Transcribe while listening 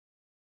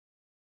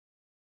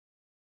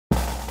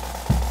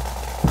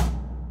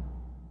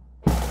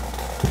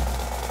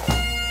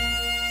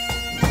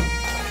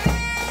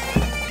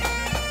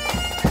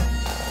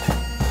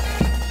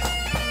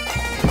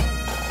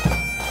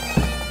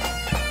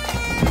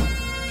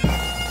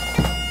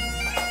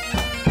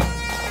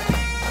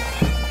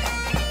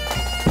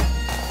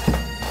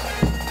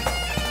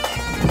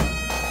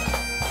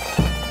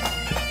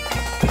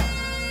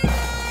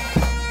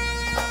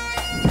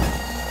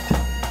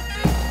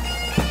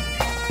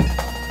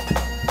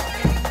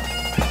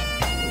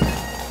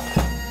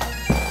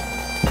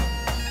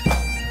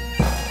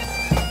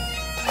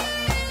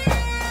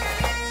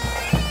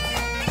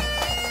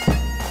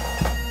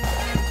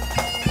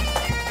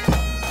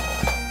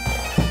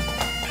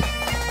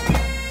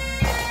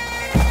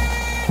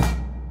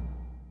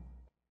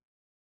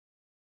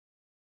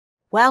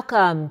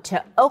Welcome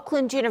to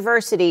Oakland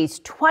University's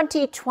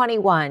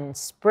 2021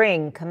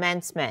 Spring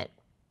Commencement.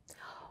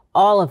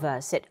 All of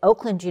us at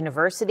Oakland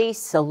University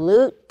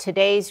salute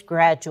today's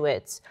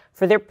graduates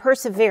for their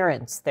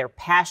perseverance, their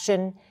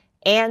passion,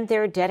 and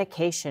their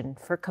dedication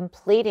for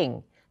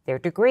completing their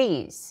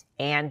degrees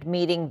and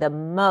meeting the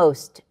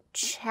most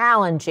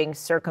challenging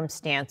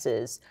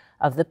circumstances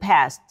of the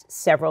past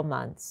several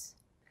months.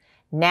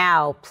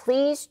 Now,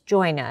 please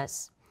join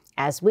us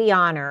as we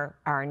honor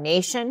our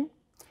nation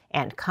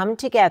and come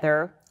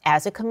together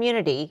as a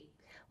community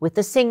with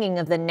the singing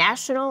of the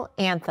national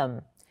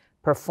anthem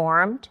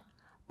performed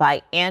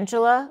by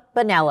Angela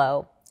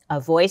Bonello,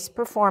 a voice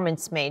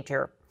performance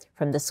major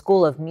from the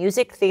School of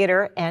Music,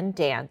 Theater, and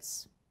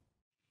Dance.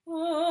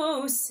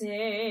 Oh,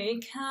 say,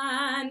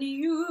 can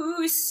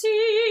you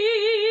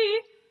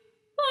see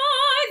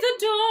by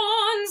the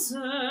dawn's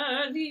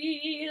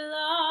early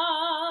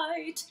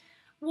light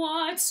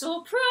what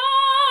so proudly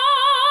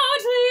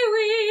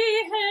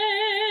we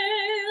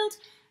hailed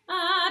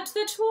at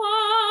the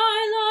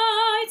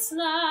twilight's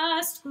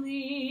last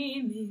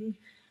gleaming,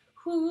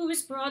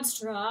 whose broad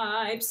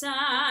stripes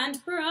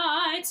and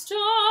bright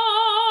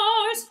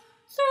stars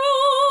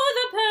through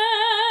the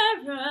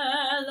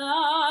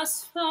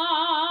perilous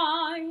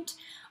fight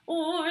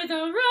o'er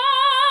the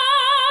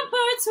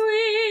ramparts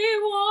we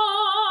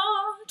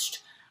watched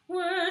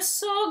were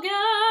so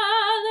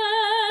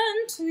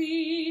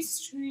gallantly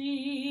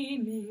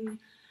streaming,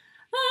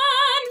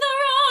 and the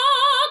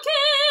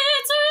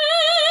rockets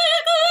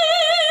red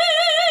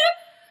glare,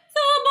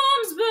 the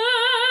bombs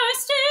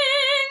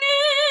bursting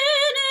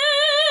in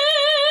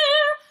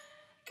air,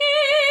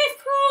 gave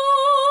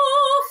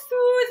proof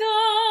through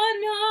the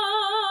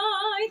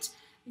night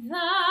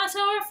that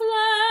our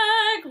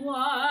flag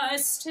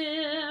was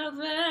still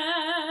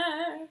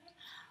there.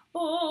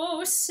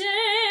 Oh,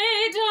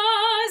 say,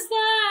 does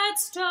that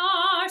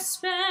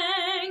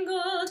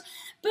star-spangled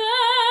banner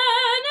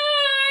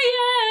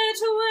yet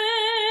wave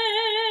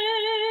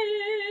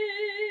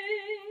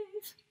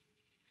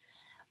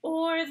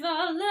o'er the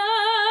land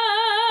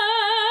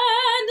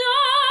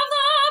of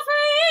the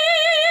free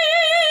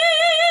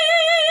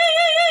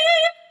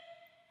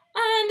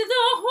and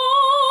the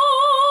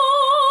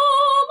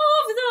home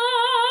of the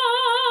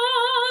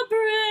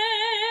brave?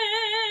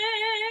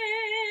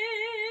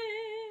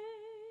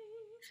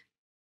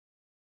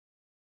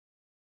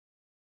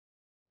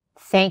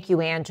 Thank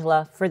you,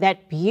 Angela, for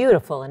that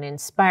beautiful and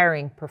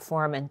inspiring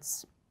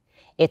performance.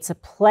 It's a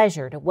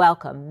pleasure to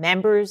welcome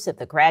members of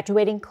the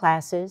graduating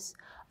classes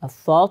of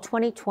Fall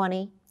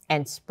 2020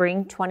 and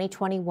Spring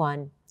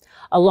 2021,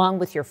 along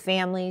with your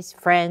families,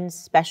 friends,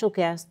 special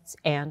guests,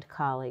 and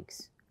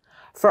colleagues.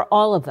 For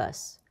all of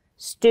us,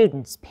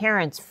 students,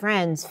 parents,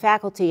 friends,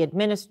 faculty,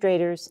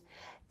 administrators,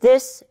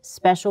 this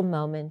special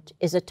moment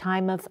is a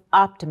time of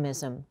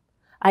optimism,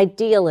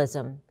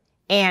 idealism,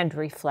 and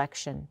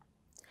reflection.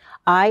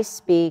 I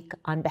speak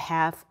on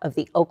behalf of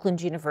the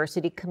Oakland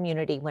University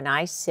community when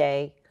I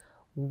say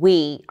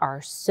we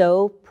are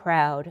so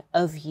proud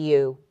of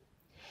you.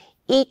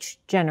 Each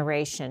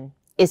generation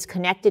is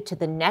connected to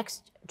the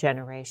next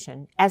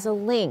generation as a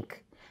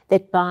link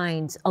that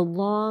binds a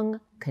long,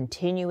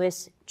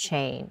 continuous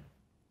chain.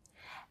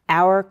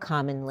 Our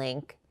common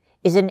link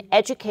is an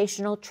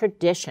educational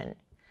tradition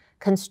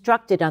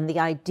constructed on the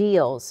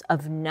ideals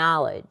of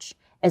knowledge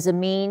as a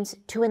means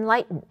to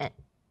enlightenment,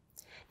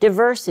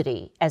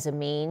 diversity as a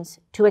means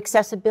to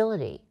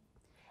accessibility,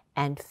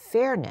 and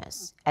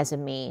fairness as a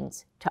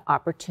means to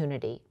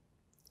opportunity.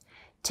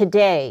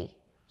 Today,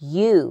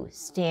 you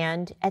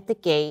stand at the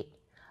gate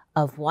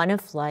of one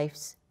of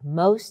life's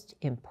most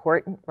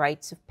important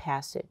rites of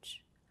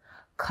passage,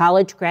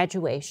 college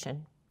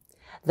graduation,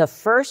 the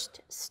first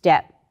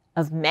step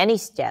of many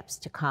steps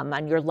to come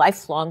on your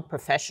lifelong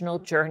professional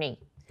journey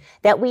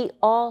that we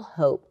all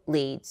hope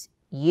leads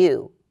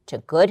you to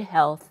good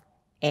health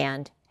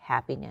and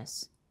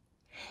happiness.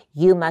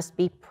 You must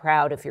be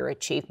proud of your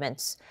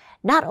achievements,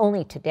 not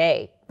only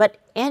today, but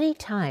any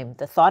time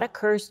the thought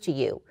occurs to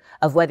you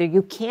of whether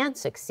you can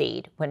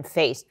succeed when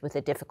faced with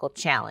a difficult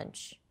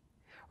challenge.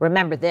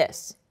 Remember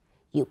this,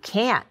 you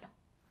can,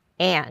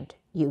 and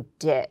you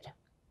did.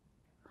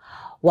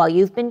 While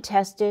you've been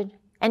tested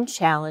and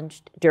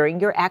challenged during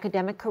your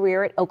academic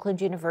career at Oakland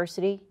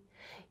University,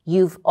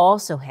 you've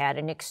also had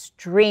an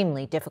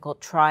extremely difficult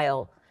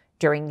trial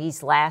during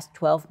these last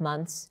 12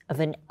 months of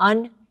an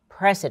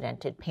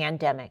unprecedented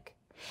pandemic,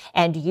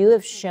 and you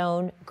have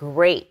shown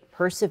great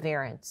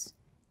perseverance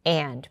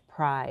and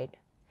pride.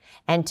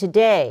 And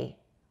today,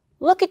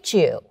 look at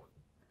you,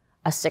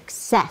 a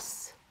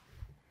success.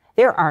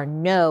 There are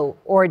no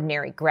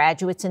ordinary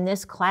graduates in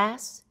this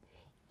class.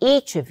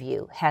 Each of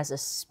you has a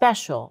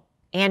special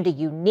and a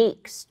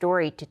unique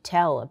story to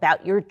tell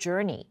about your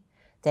journey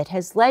that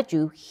has led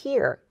you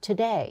here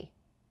today.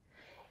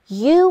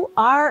 You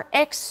are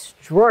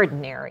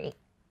extraordinary,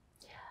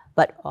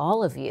 but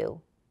all of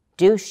you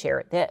do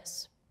share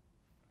this.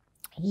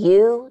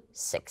 You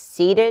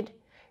succeeded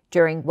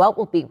during what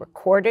will be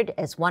recorded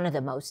as one of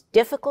the most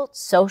difficult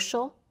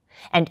social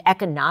and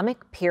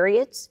economic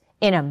periods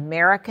in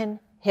American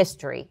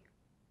history.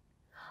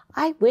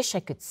 I wish I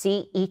could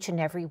see each and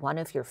every one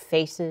of your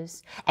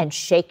faces and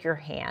shake your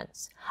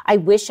hands. I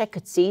wish I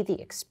could see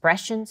the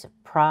expressions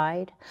of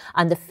pride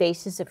on the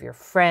faces of your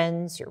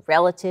friends, your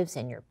relatives,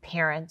 and your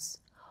parents,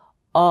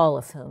 all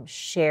of whom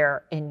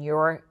share in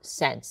your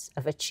sense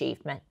of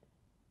achievement.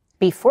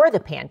 Before the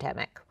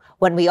pandemic,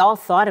 when we all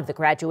thought of the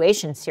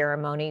graduation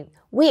ceremony,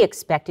 we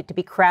expected to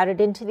be crowded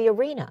into the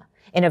arena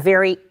in a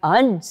very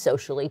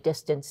unsocially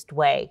distanced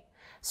way,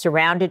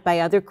 surrounded by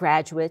other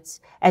graduates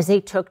as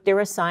they took their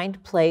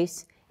assigned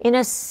place in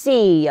a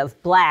sea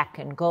of black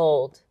and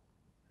gold.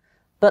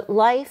 But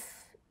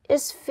life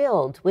is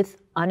filled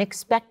with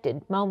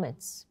unexpected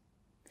moments.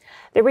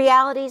 The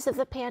realities of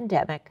the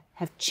pandemic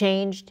have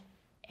changed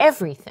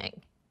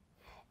everything.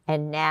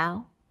 And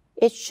now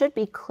it should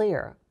be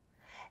clear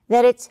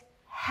that it's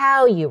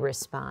how you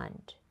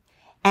respond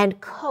and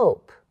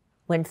cope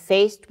when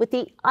faced with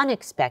the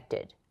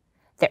unexpected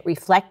that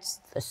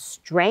reflects the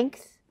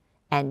strength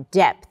and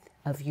depth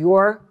of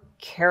your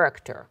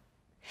character.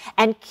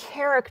 And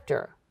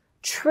character,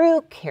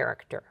 true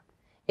character,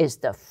 is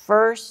the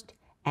first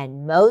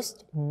and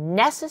most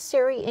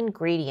necessary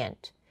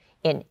ingredient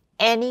in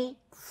any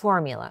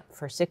formula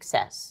for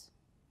success.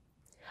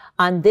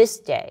 On this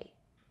day,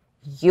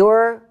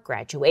 your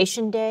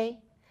graduation day,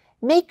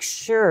 make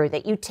sure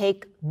that you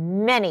take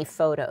many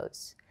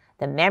photos.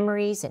 The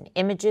memories and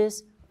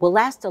images will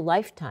last a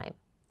lifetime.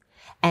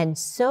 And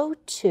so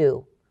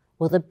too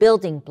will the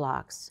building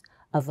blocks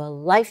of a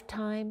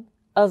lifetime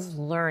of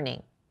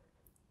learning.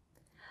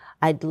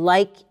 I'd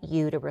like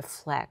you to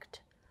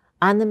reflect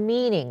on the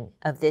meaning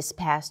of this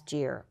past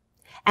year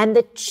and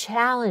the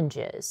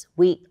challenges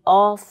we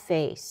all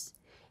face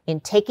in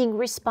taking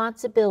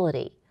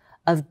responsibility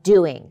of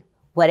doing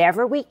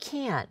whatever we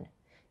can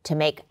to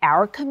make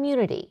our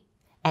community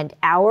and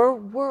our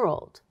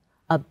world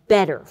a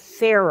better,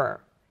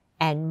 fairer,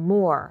 and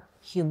more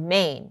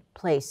humane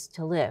place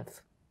to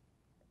live.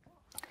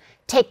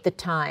 Take the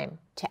time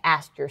to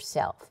ask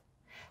yourself,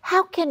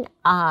 how can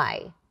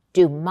I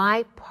do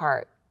my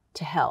part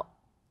to help?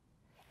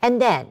 And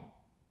then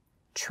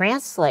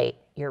translate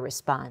your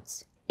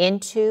response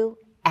into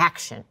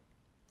action.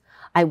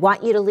 I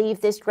want you to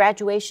leave this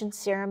graduation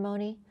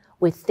ceremony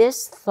with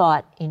this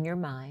thought in your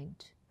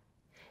mind.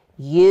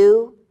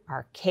 You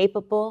are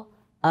capable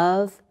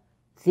of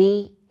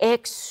the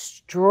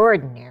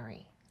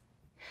extraordinary.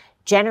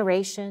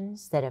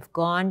 Generations that have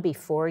gone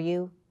before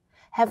you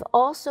have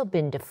also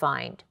been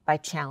defined by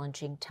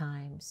challenging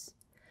times.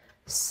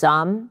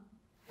 Some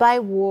by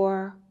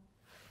war,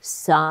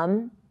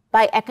 some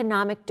by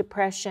economic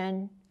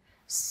depression,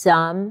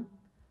 some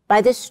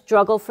by the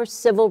struggle for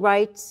civil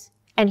rights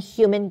and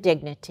human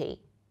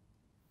dignity.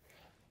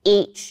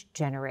 Each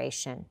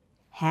generation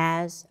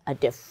has a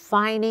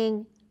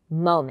defining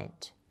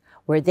moment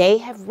where they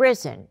have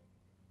risen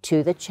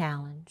to the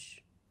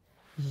challenge.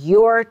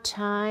 Your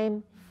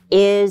time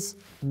is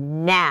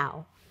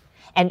now.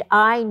 And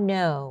I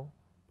know,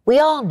 we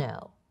all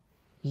know,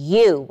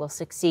 you will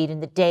succeed in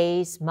the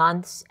days,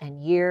 months,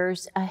 and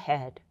years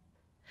ahead.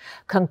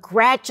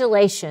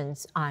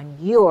 Congratulations on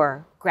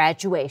your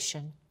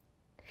graduation.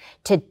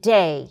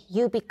 Today,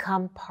 you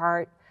become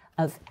part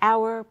of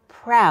our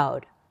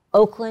proud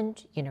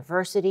Oakland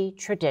University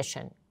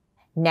tradition.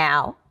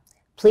 Now,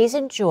 please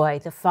enjoy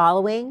the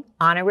following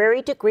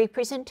honorary degree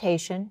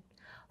presentation,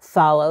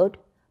 followed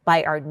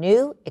by our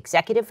new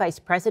Executive Vice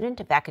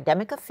President of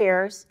Academic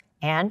Affairs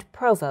and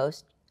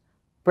Provost,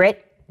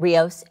 Britt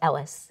Rios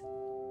Ellis.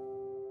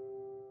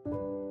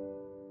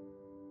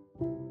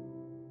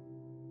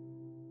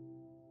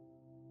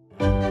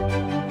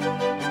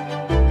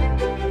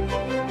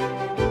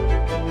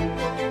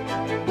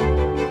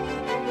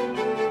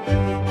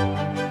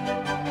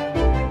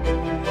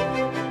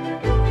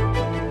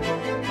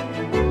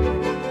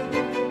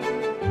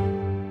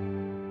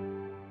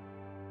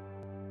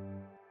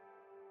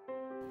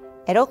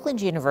 At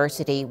Oakland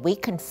University, we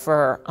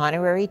confer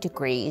honorary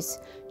degrees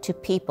to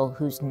people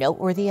whose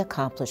noteworthy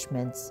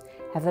accomplishments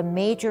have a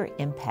major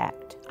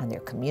impact on their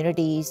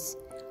communities,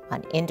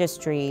 on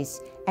industries,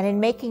 and in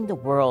making the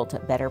world a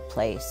better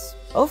place.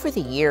 Over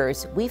the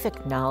years, we've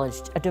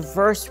acknowledged a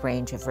diverse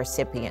range of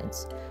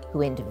recipients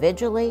who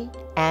individually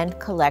and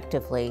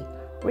collectively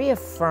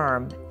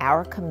reaffirm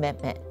our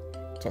commitment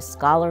to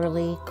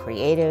scholarly,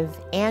 creative,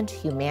 and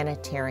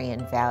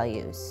humanitarian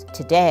values.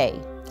 Today,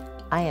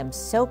 I am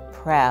so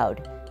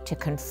proud to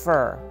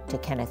confer to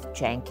Kenneth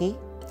Janke,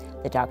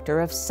 the Doctor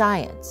of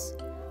Science,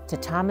 to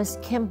Thomas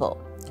Kimball,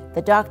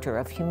 the Doctor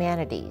of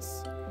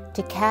Humanities,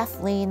 to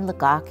Kathleen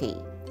Legacki,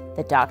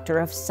 the Doctor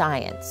of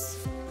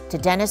Science, to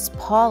Dennis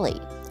Pauly,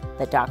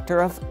 the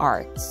Doctor of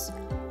Arts,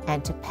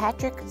 and to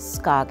Patrick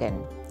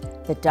Scoggin,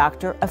 the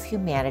Doctor of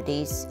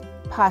Humanities,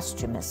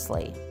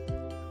 posthumously,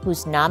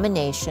 whose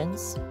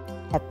nominations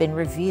have been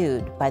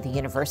reviewed by the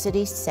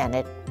University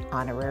Senate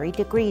Honorary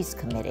Degrees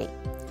Committee,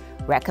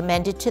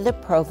 recommended to the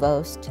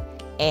Provost,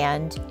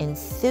 and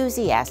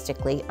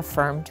enthusiastically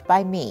affirmed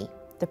by me,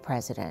 the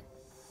President.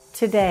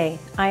 Today,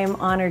 I am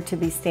honored to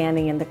be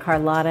standing in the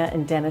Carlotta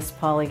and Dennis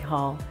Pauly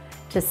Hall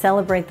to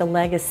celebrate the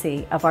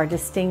legacy of our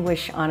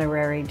distinguished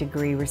honorary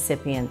degree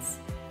recipients.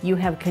 You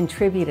have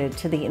contributed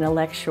to the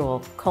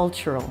intellectual,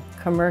 cultural,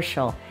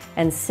 commercial,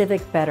 and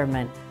civic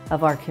betterment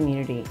of our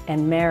community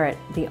and merit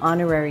the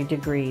honorary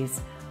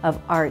degrees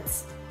of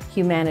Arts,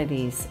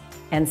 Humanities,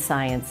 and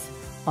Science,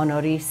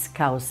 honoris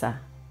causa.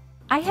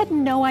 I had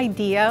no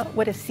idea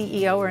what a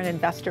CEO or an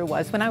investor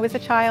was when I was a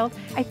child.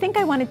 I think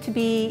I wanted to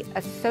be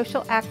a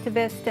social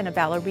activist and a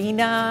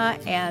ballerina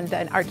and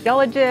an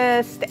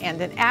archaeologist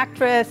and an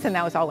actress, and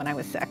that was all when I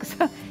was 6.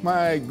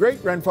 My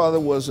great-grandfather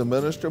was a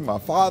minister. My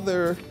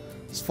father's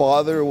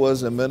father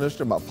was a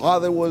minister. My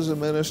father was a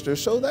minister.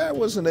 So there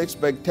was an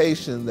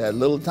expectation that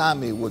little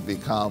Tommy would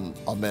become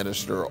a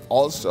minister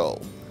also.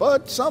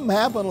 But something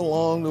happened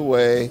along the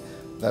way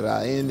that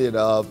I ended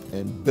up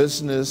in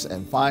business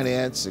and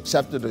finance,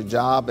 accepted a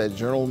job at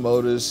General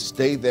Motors,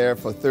 stayed there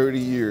for 30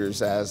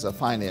 years as a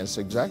finance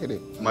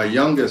executive. My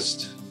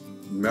youngest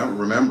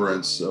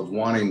remembrance of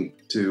wanting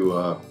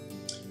to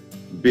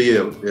be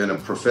in a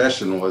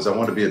profession was I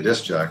wanted to be a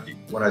disc jockey.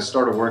 When I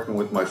started working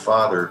with my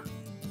father,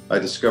 I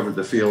discovered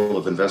the field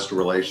of investor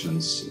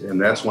relations, and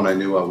that's when I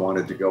knew I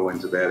wanted to go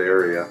into that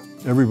area.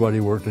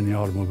 Everybody worked in the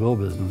automobile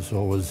business,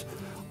 so it was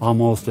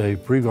almost a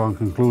foregone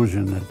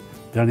conclusion that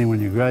Denny,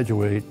 when you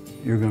graduate,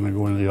 you're going to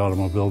go into the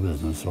automobile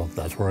business, so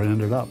that's where I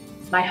ended up.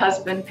 My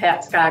husband,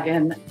 Pat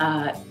Scoggin,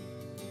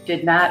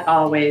 did not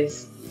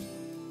always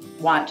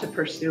want to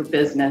pursue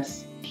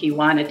business. He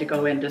wanted to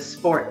go into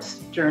sports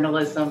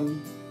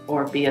journalism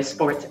or be a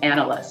sports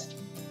analyst.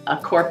 A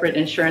corporate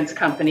insurance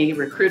company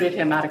recruited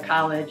him out of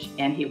college,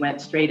 and he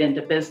went straight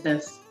into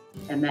business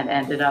and then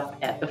ended up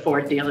at the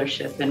Ford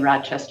dealership in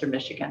Rochester,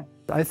 Michigan.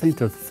 I think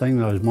the thing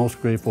that I was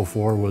most grateful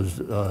for was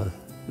the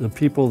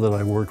people that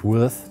I worked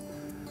with,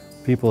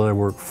 people that I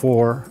worked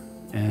for,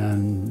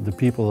 and the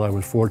people that I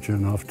was fortunate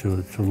enough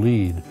to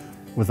lead.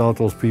 Without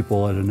those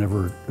people, I'd have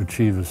never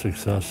achieved the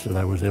success that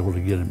I was able to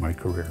get in my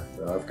career.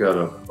 I've got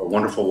a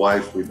wonderful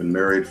wife. We've been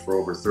married for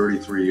over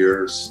 33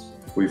 years.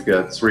 We've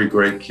got 3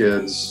 great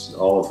kids,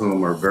 all of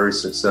whom are very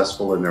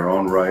successful in their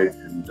own right,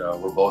 and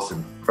we're both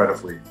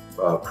incredibly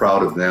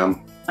proud of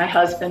them. My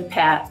husband,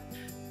 Pat,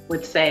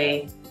 would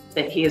say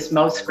that he is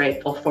most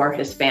grateful for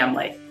his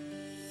family.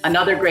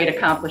 Another great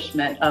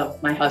accomplishment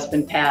of my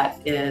husband,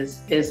 Pat,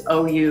 is his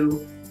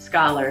OU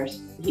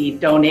scholars. He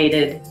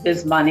donated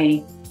his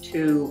money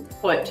to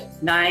put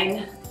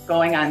 9,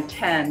 going on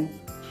 10,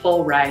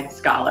 full-ride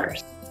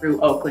scholars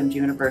through Oakland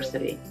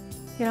University.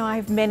 You know, I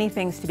have many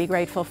things to be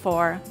grateful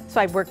for.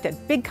 So I've worked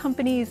at big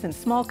companies and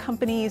small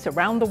companies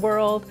around the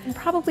world. And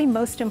probably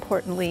most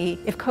importantly,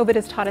 if COVID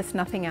has taught us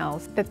nothing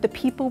else, that the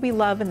people we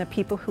love and the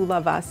people who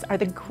love us are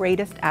the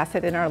greatest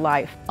asset in our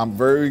life. I'm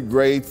very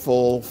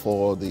grateful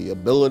for the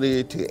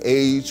ability to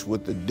age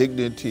with the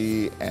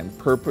dignity and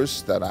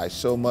purpose that I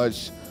so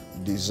much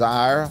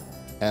desire.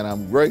 And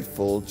I'm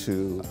grateful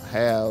to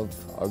have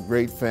a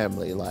great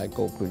family like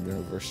Oakland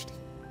University.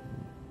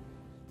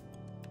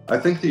 I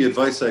think the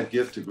advice I'd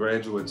give to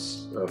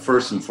graduates,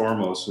 first and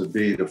foremost, would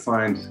be to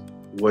find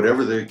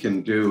whatever they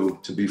can do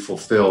to be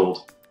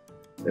fulfilled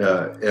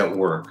at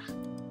work,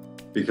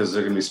 because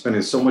they're going to be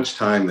spending so much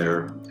time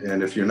there.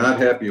 And if you're not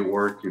happy at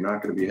work, you're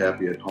not going to be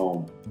happy at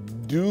home.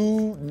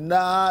 Do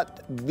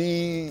not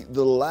be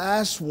the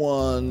last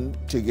one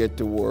to get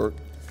to work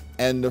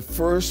and the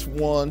first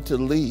one to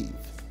leave.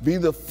 Be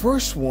the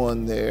first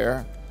one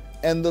there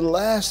and the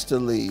last to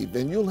leave,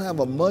 and you'll have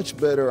a much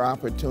better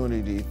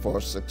opportunity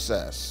for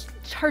success.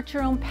 Chart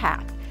your own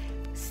path.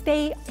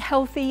 Stay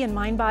healthy in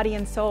mind, body,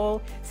 and soul.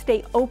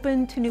 Stay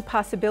open to new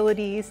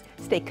possibilities.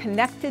 Stay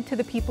connected to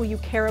the people you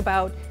care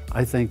about.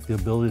 I think the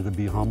ability to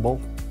be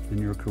humble in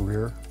your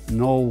career.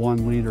 No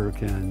one leader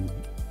can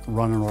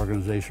run an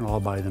organization all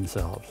by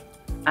themselves.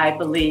 I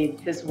believe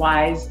his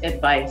wise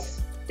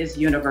advice is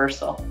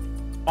universal.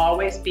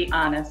 Always be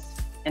honest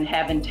and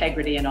have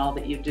integrity in all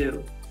that you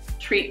do.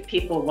 Treat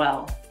people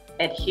well.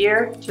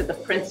 Adhere to the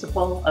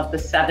principle of the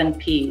 7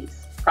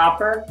 Ps.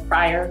 Proper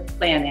prior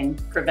planning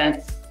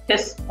prevents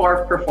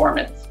piss-poor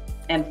performance.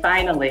 And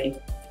finally,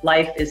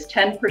 life is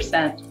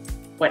 10%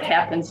 what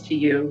happens to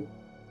you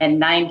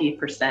and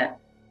 90%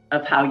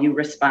 of how you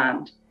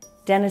respond.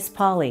 Dennis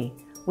Pauly,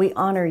 we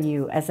honor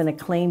you as an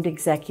acclaimed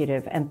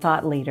executive and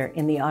thought leader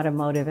in the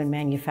automotive and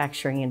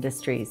manufacturing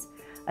industries,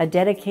 a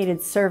dedicated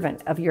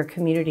servant of your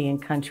community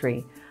and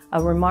country,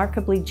 a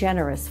remarkably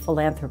generous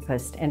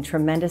philanthropist and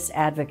tremendous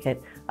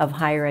advocate of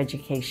higher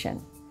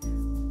education.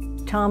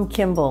 Tom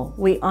Kimball,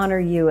 we honor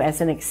you as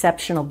an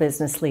exceptional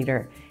business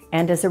leader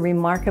and as a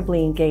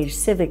remarkably engaged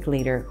civic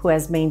leader who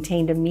has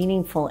maintained a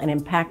meaningful and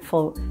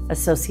impactful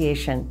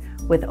association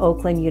with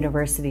Oakland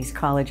University's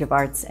College of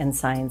Arts and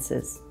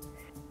Sciences.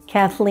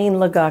 Kathleen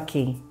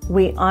Lagocki,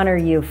 we honor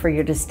you for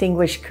your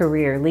distinguished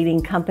career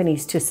leading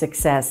companies to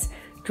success,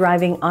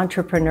 driving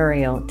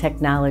entrepreneurial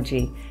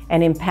technology,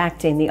 and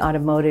impacting the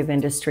automotive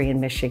industry in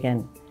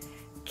Michigan.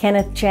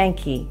 Kenneth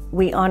Janke,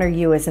 we honor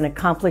you as an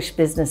accomplished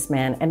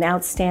businessman, an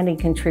outstanding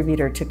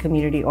contributor to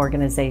community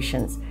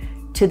organizations,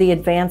 to the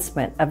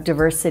advancement of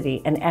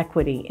diversity and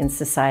equity in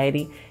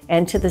society,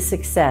 and to the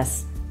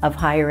success of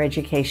higher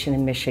education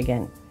in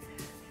Michigan.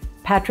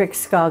 Patrick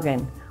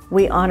Scoggin,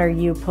 we honor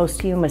you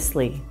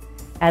posthumously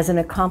as an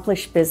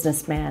accomplished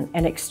businessman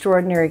and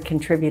extraordinary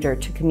contributor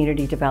to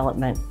community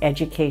development,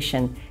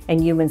 education,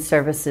 and human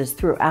services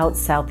throughout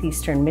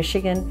southeastern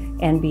Michigan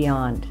and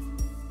beyond.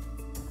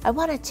 I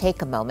want to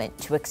take a moment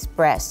to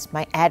express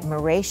my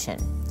admiration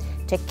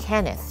to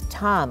Kenneth,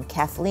 Tom,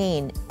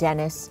 Kathleen,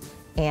 Dennis,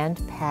 and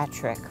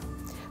Patrick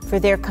for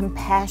their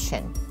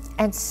compassion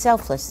and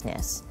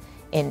selflessness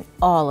in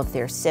all of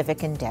their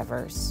civic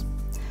endeavors.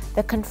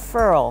 The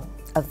conferral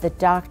of the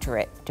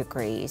doctorate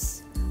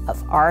degrees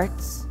of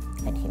arts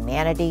and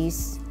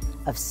humanities,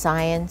 of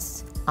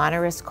science,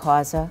 honoris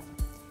causa,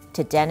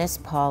 to Dennis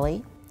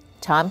Pauly,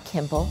 Tom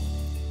Kimball,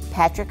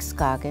 Patrick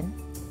Scoggin,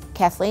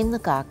 Kathleen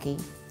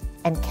Lagaki,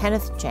 and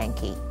Kenneth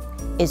Janke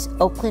is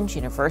Oakland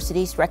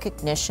University's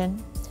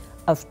recognition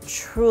of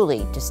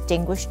truly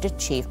distinguished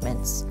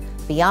achievements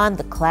beyond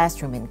the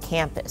classroom and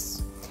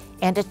campus,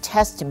 and a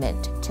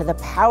testament to the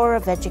power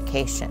of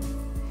education,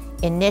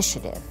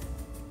 initiative,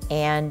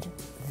 and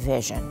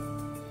vision.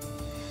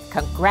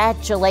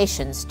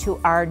 Congratulations to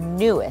our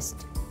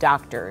newest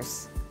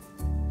doctors.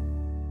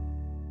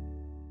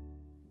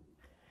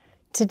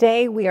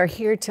 Today, we are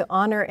here to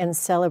honor and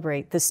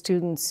celebrate the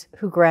students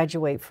who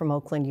graduate from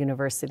Oakland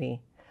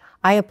University.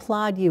 I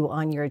applaud you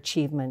on your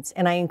achievements,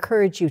 and I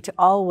encourage you to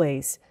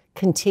always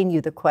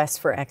continue the quest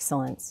for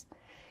excellence.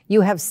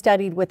 You have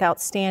studied with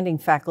outstanding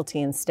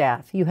faculty and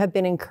staff. You have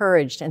been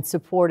encouraged and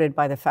supported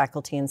by the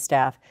faculty and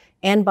staff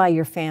and by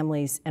your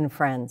families and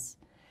friends.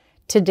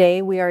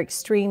 Today, we are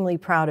extremely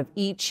proud of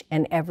each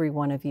and every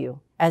one of you.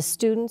 As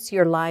students,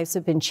 your lives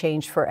have been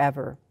changed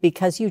forever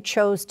because you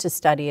chose to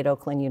study at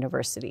Oakland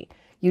University.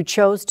 You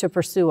chose to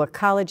pursue a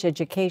college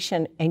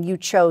education, and you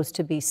chose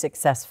to be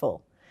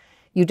successful.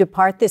 You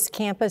depart this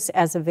campus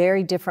as a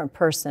very different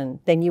person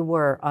than you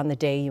were on the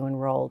day you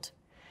enrolled.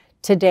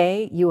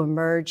 Today, you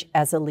emerge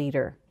as a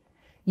leader.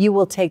 You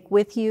will take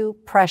with you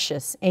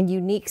precious and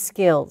unique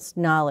skills,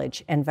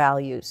 knowledge, and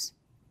values.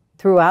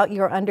 Throughout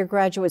your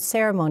undergraduate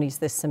ceremonies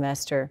this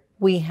semester,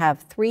 we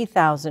have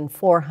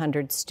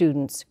 3,400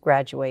 students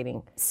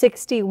graduating.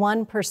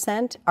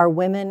 61% are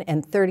women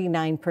and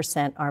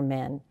 39% are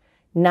men.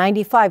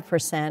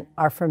 95%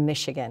 are from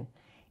Michigan.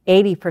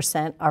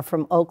 80% are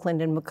from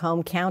Oakland and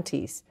Macomb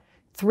counties.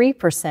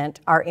 3%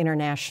 are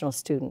international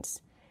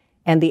students.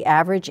 And the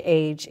average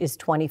age is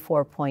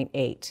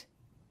 24.8.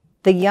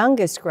 The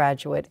youngest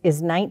graduate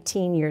is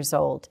 19 years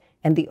old,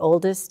 and the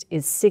oldest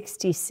is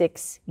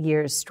 66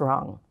 years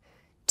strong.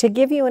 To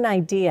give you an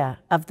idea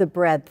of the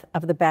breadth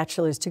of the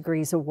bachelor's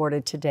degrees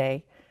awarded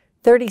today,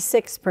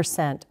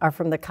 36% are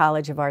from the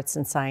College of Arts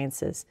and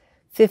Sciences,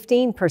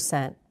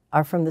 15%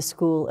 are from the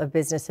School of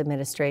Business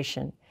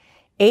Administration,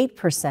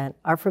 8%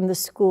 are from the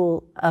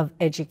School of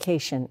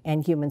Education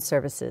and Human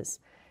Services,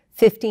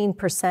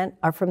 15%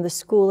 are from the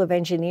School of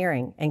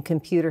Engineering and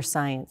Computer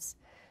Science,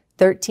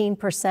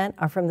 13%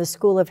 are from the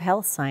School of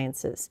Health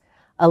Sciences,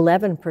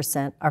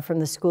 11% are from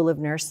the School of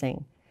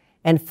Nursing,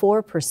 and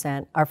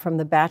 4% are from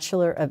the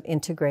Bachelor of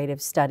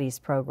Integrative Studies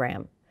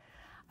program.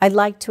 I'd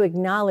like to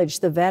acknowledge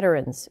the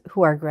veterans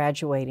who are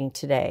graduating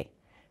today.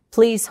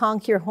 Please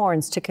honk your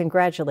horns to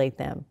congratulate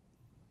them.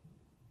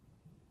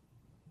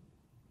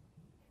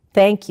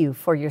 Thank you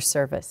for your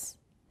service.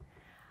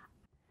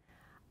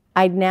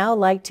 I'd now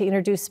like to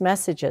introduce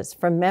messages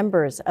from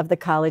members of the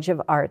College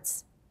of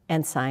Arts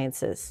and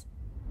Sciences.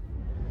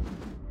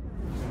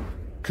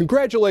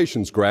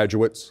 Congratulations,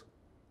 graduates.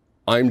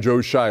 I'm Joe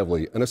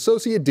Shively, an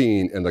Associate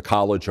Dean in the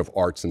College of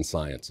Arts and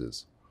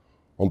Sciences.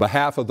 On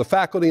behalf of the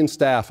faculty and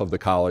staff of the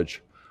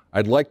college,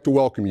 I'd like to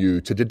welcome you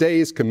to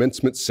today's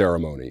commencement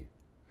ceremony.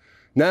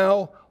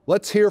 Now,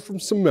 let's hear from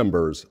some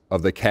members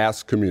of the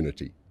CAS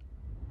community.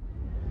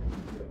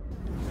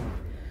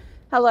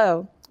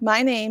 Hello,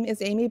 my name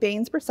is Amy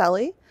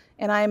Baines-Berselli,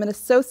 and I am an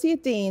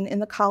Associate Dean in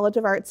the College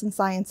of Arts and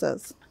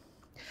Sciences.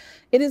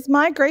 It is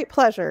my great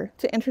pleasure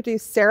to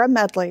introduce Sarah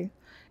Medley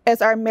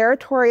as our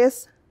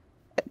Meritorious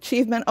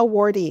Achievement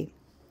Awardee.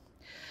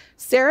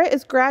 Sarah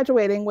is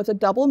graduating with a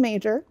double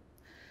major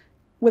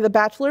with a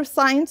Bachelor of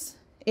Science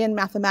in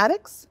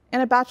Mathematics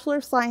and a Bachelor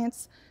of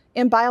Science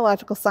in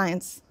Biological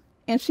Science,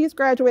 and she's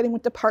graduating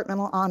with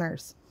departmental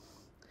honors.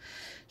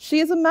 She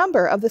is a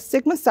member of the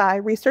Sigma Psi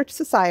Research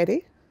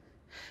Society.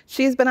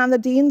 She has been on the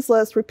Dean's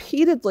List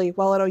repeatedly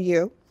while at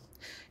OU,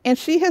 and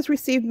she has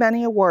received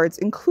many awards,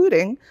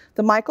 including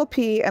the Michael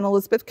P. and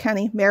Elizabeth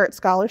Kenny Merit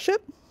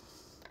Scholarship.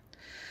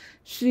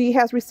 She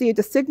has received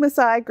a Sigma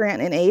Psi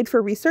Grant in Aid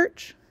for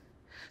Research,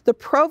 the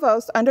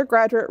Provost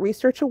Undergraduate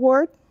Research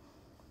Award,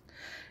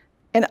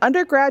 an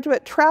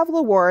Undergraduate Travel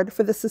Award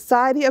for the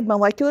Society of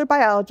Molecular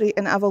Biology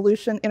and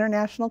Evolution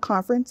International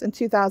Conference in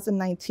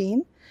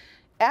 2019,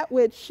 at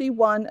which she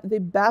won the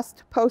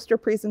Best Poster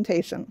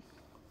Presentation.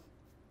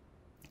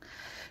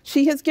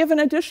 She has given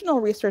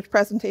additional research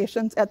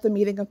presentations at the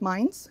Meeting of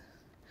Minds,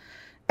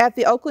 at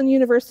the Oakland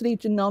University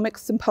Genomics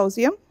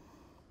Symposium,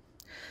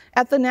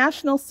 at the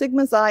National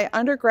Sigma Xi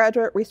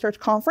Undergraduate Research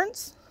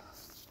Conference.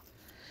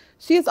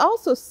 She has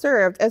also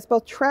served as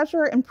both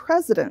treasurer and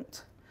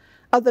president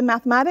of the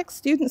Mathematics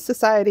Student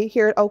Society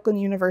here at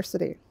Oakland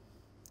University.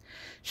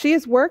 She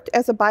has worked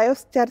as a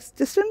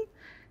biostatistician,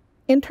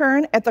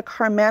 intern at the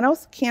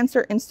Karmanos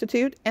Cancer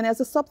Institute, and as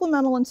a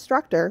supplemental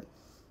instructor,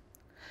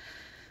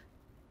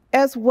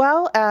 as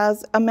well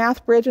as a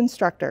Math Bridge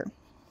instructor.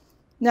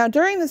 Now,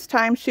 during this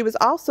time, she was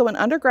also an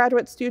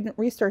undergraduate student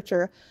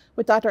researcher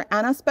with Dr.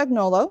 Anna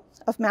Spagnolo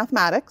of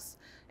mathematics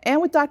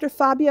and with Dr.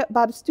 Fabia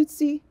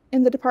Battistuzzi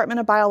in the Department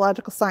of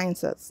Biological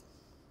Sciences.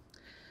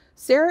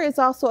 Sarah is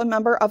also a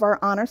member of our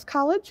Honors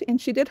College,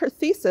 and she did her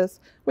thesis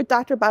with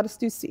Dr.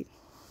 Battistuzzi.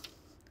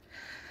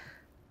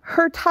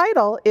 Her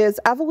title is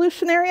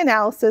Evolutionary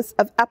Analysis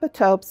of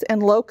Epitopes in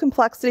Low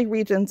Complexity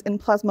Regions in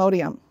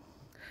Plasmodium.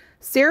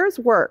 Sarah's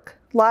work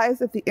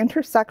lies at the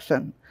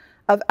intersection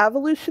of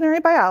evolutionary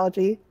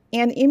biology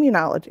and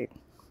immunology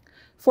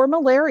for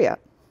malaria,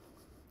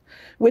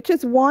 which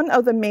is one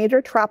of the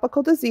major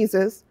tropical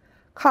diseases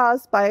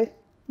caused by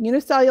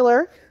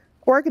unicellular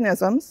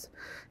organisms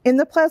in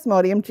the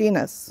Plasmodium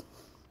genus.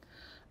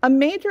 A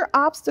major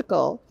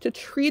obstacle to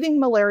treating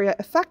malaria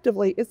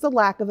effectively is the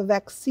lack of a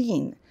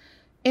vaccine,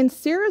 and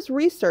Sarah's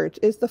research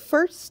is the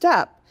first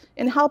step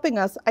in helping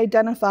us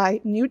identify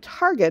new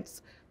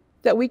targets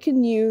that we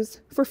can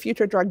use for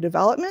future drug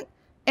development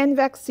and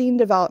vaccine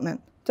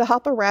development to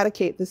help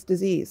eradicate this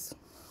disease.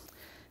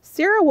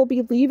 Sarah will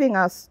be leaving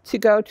us to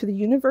go to the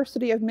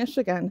University of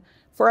Michigan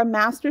for a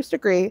master's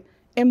degree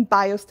in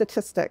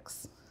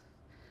biostatistics.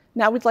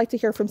 Now we'd like to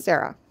hear from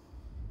Sarah.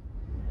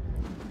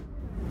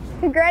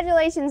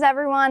 Congratulations,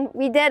 everyone.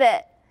 We did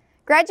it.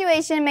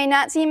 Graduation may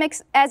not seem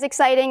as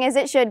exciting as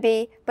it should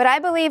be, but I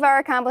believe our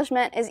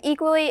accomplishment is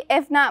equally,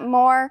 if not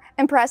more,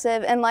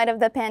 impressive in light of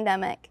the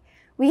pandemic.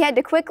 We had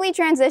to quickly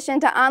transition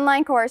to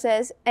online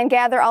courses and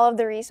gather all of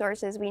the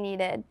resources we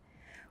needed.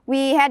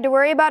 We had to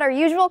worry about our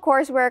usual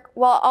coursework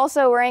while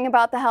also worrying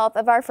about the health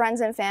of our friends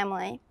and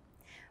family.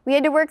 We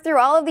had to work through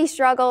all of these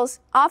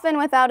struggles, often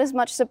without as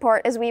much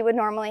support as we would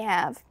normally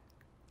have.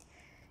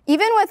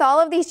 Even with all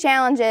of these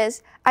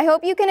challenges, I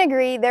hope you can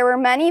agree there were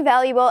many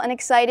valuable and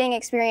exciting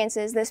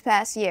experiences this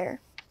past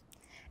year.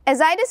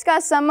 As I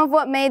discuss some of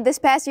what made this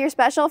past year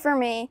special for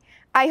me,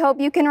 I hope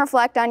you can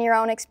reflect on your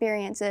own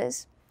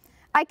experiences.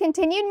 I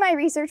continued my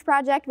research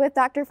project with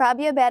Dr.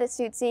 Fabia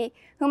Battistuzzi,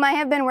 whom I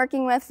have been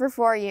working with for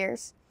 4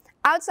 years.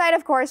 Outside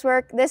of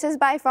coursework, this has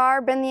by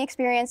far been the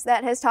experience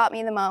that has taught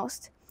me the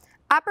most.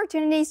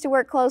 Opportunities to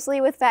work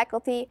closely with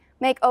faculty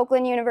make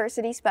Oakland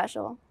University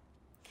special.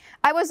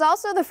 I was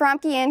also the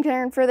Fromke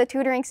intern for the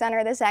tutoring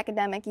center this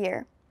academic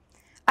year.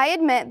 I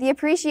admit the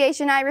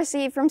appreciation I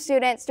received from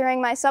students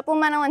during my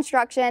supplemental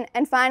instruction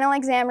and final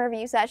exam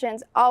review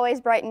sessions always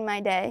brightened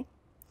my day.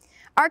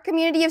 Our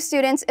community of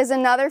students is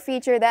another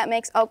feature that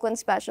makes Oakland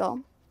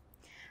special.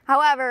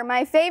 However,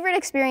 my favorite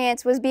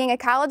experience was being a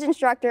college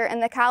instructor in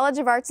the College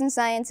of Arts and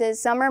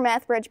Sciences Summer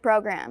Math Bridge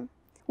program.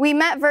 We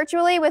met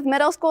virtually with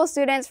middle school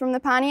students from the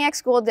Pontiac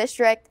School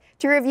District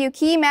to review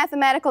key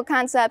mathematical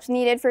concepts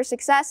needed for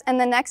success in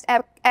the next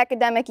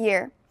academic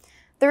year.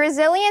 The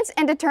resilience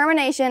and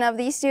determination of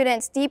these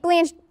students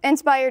deeply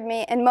inspired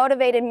me and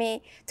motivated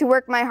me to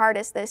work my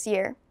hardest this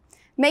year.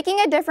 Making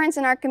a difference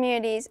in our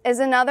communities is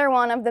another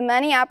one of the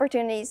many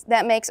opportunities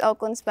that makes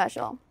Oakland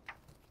special.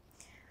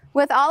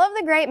 With all of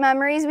the great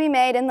memories we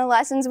made and the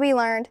lessons we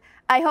learned,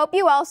 I hope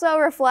you also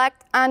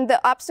reflect on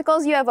the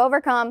obstacles you have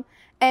overcome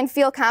and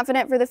feel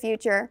confident for the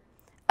future.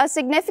 A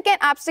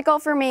significant obstacle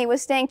for me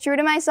was staying true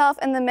to myself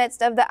in the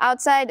midst of the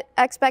outside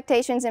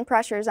expectations and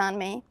pressures on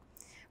me.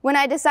 When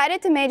I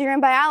decided to major in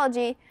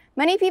biology,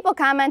 many people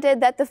commented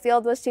that the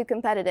field was too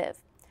competitive.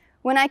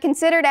 When I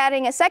considered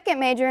adding a second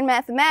major in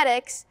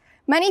mathematics,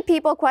 many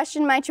people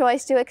questioned my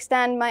choice to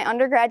extend my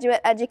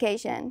undergraduate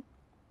education.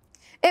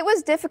 It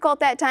was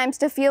difficult at times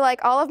to feel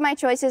like all of my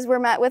choices were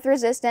met with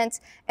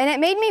resistance, and it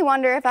made me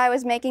wonder if I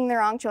was making the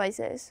wrong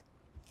choices.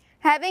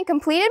 Having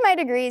completed my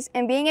degrees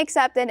and being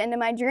accepted into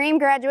my dream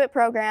graduate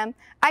program,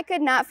 I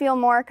could not feel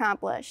more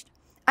accomplished.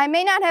 I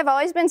may not have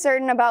always been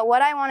certain about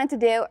what I wanted to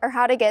do or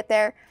how to get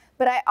there,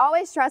 but I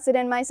always trusted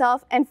in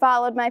myself and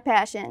followed my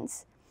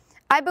passions.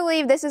 I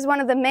believe this is one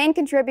of the main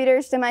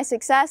contributors to my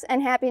success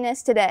and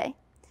happiness today.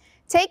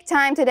 Take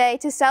time today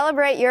to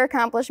celebrate your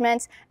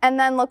accomplishments and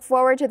then look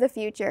forward to the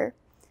future.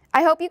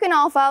 I hope you can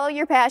all follow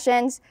your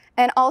passions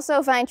and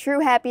also find true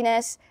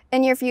happiness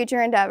in your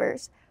future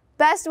endeavors.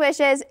 Best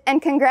wishes and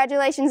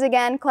congratulations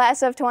again,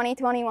 class of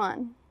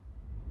 2021.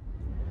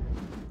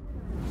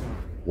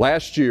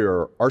 Last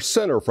year, our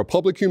Center for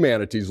Public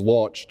Humanities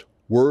launched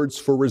Words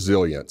for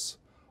Resilience,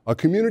 a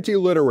community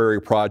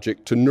literary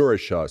project to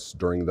nourish us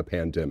during the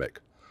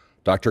pandemic.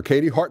 Dr.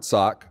 Katie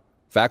Hartsock,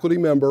 faculty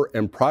member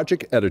and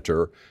project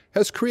editor,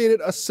 has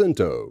created a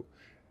Cento,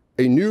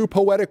 a new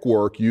poetic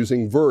work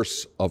using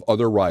verse of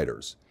other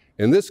writers,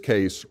 in this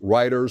case,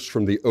 writers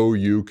from the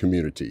OU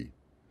community.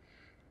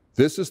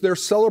 This is their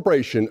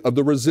celebration of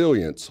the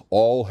resilience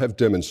all have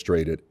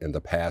demonstrated in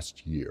the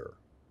past year.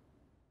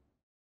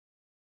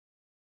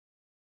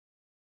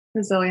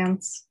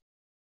 Resilience.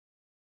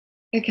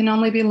 It can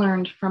only be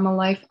learned from a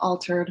life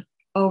altered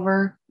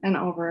over and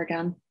over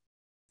again.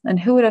 And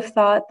who would have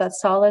thought that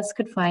solace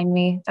could find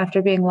me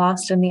after being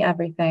lost in the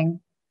everything,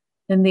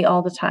 in the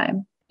all the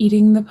time?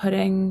 Eating the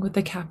pudding with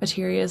the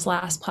cafeteria's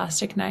last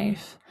plastic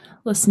knife,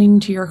 listening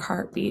to your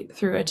heartbeat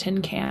through a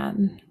tin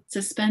can.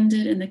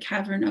 Suspended in the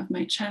cavern of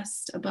my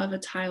chest above a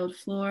tiled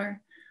floor,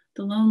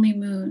 the lonely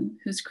moon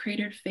whose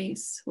cratered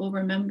face will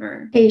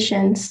remember.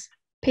 Patience.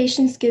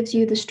 Patience gives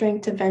you the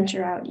strength to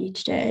venture out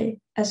each day.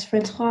 As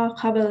François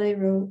Rabelais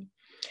wrote,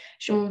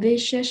 Je m'en vais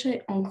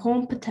chercher un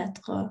grand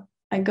peut-être.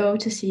 I go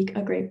to seek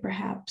a great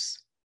perhaps.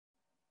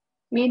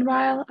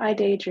 Meanwhile, I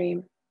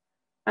daydream.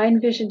 I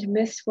envisioned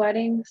missed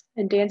weddings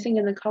and dancing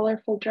in the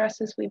colorful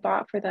dresses we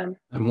bought for them.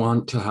 I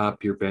want to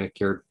hop your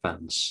backyard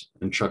fence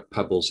and chuck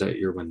pebbles at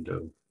your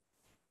window.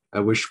 I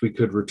wish we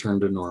could return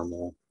to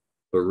normal,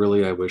 but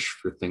really I wish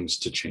for things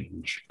to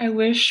change. I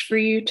wish for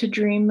you to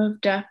dream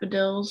of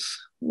daffodils,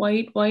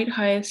 white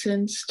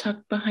hyacinths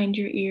tucked behind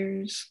your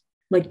ears.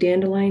 Like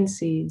dandelion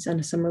seeds on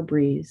a summer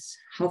breeze,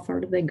 how far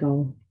do they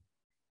go?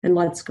 And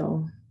let's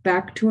go,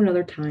 back to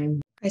another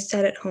time. I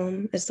sat at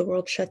home as the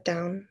world shut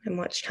down and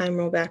watched time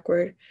roll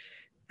backward.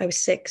 I was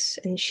 6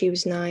 and she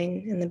was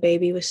 9 and the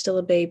baby was still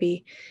a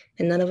baby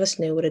and none of us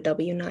knew what a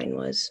W9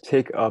 was.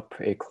 Take up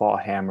a claw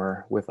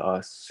hammer with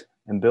us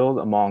and build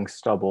among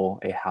stubble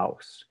a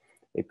house,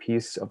 a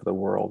piece of the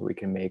world we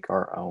can make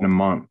our own. In a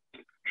month,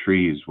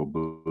 trees will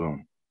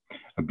bloom.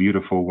 A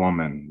beautiful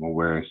woman will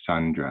wear a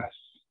sundress.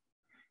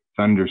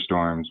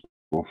 Thunderstorms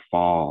will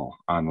fall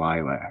on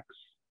lilacs.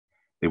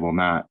 They will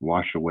not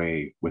wash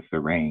away with the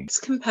rain. It's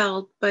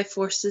compelled by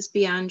forces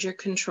beyond your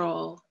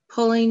control,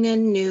 pulling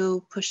in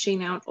new,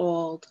 pushing out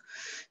old,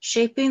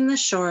 shaping the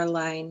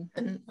shoreline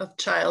of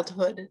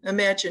childhood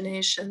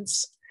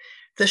imaginations.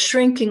 The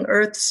shrinking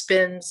earth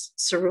spins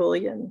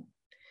cerulean.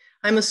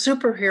 I'm a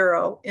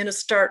superhero in a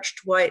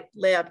starched white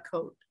lab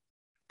coat,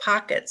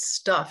 pockets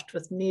stuffed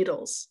with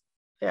needles,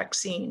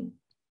 vaccine.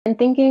 I'm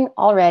thinking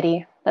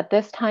already that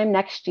this time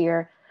next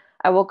year,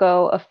 I will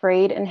go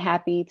afraid and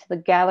happy to the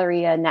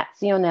Galleria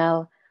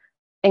Nazionale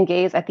and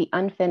gaze at the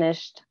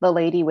unfinished The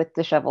Lady with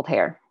Disheveled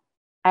Hair.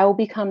 I will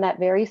become that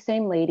very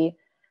same lady,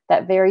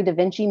 that very Da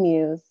Vinci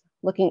muse,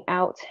 looking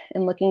out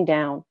and looking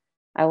down.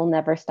 I will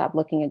never stop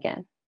looking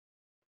again.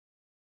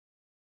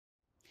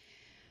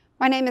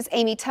 My name is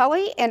Amy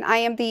Tully, and I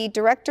am the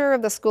Director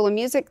of the School of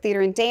Music,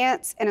 Theater, and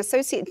Dance, and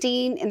Associate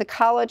Dean in the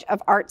College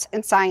of Arts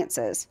and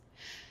Sciences.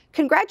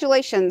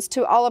 Congratulations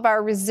to all of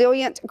our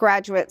resilient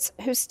graduates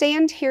who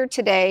stand here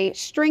today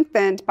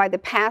strengthened by the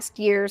past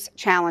year's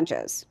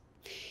challenges.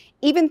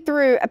 Even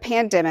through a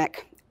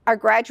pandemic, our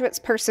graduates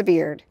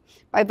persevered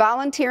by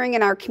volunteering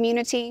in our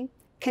community,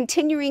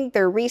 continuing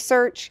their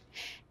research,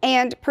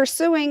 and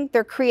pursuing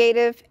their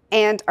creative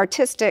and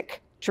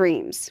artistic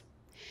dreams.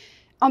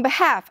 On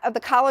behalf of the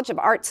College of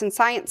Arts and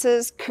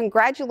Sciences,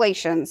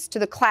 congratulations to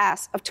the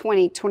class of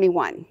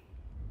 2021.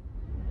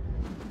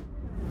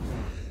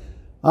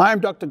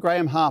 I'm Dr.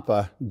 Graham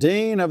Harper,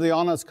 Dean of the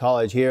Honours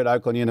College here at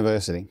Oakland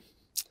University.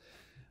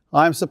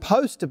 I'm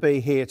supposed to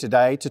be here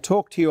today to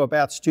talk to you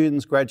about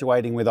students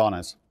graduating with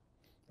honours,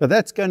 but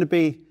that's going to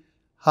be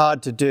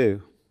hard to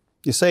do.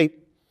 You see,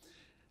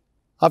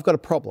 I've got a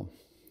problem.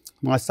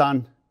 My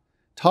son,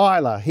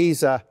 Tyler,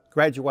 he's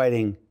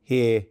graduating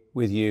here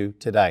with you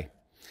today.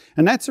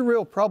 And that's a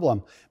real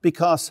problem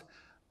because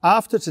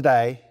after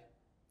today,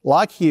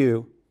 like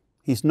you,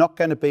 he's not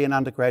going to be an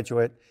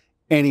undergraduate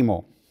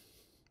anymore.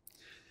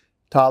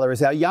 Tyler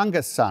is our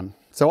youngest son,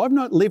 so I've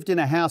not lived in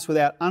a house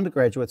without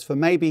undergraduates for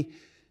maybe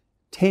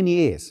 10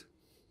 years.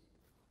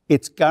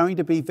 It's going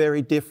to be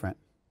very different.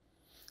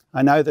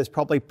 I know there's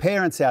probably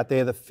parents out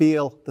there that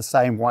feel the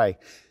same way.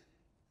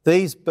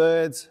 These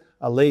birds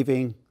are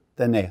leaving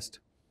the nest.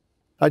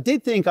 I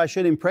did think I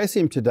should impress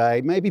him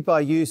today, maybe by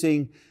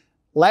using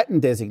Latin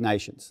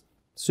designations,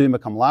 summa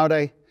cum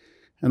laude,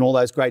 and all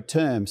those great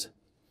terms.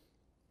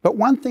 But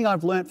one thing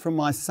I've learnt from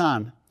my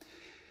son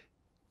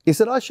is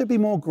that I should be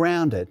more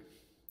grounded.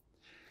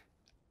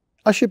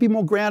 I should be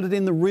more grounded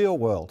in the real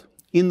world,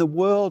 in the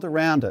world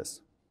around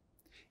us,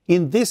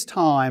 in this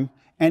time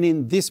and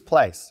in this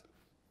place.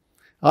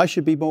 I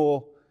should be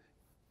more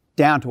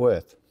down to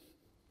earth.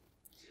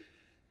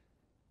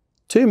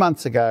 2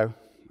 months ago,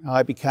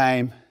 I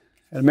became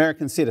an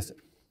American citizen.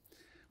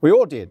 We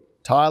all did,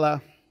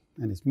 Tyler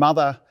and his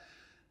mother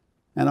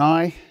and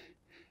I,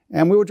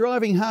 and we were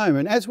driving home.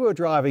 And as we were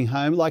driving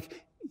home,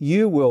 like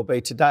you will be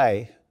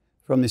today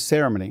from this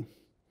ceremony,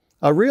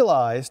 I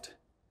realised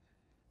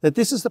that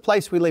this is the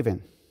place we live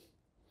in.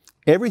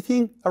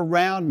 Everything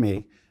around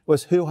me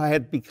was who I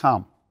had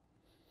become.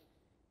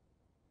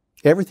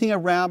 Everything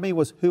around me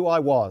was who I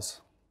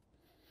was.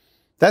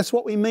 That's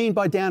what we mean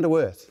by down to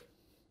earth.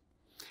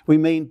 We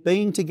mean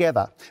being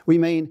together. We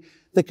mean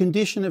the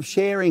condition of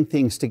sharing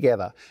things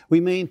together. We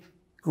mean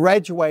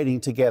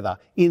graduating together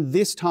in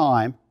this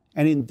time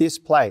and in this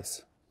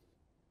place.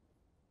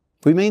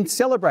 We mean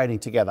celebrating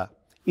together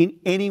in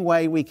any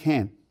way we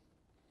can.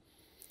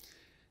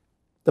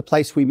 The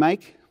place we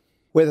make,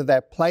 whether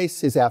that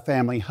place is our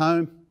family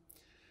home,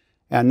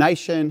 our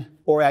nation,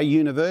 or our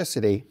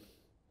university,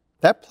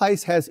 that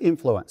place has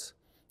influence.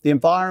 The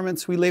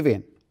environments we live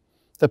in,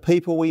 the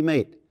people we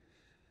meet,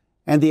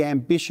 and the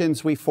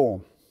ambitions we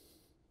form.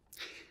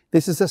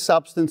 This is the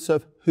substance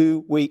of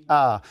who we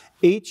are,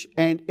 each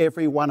and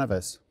every one of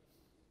us.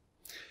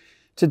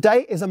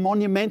 Today is a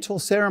monumental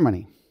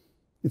ceremony.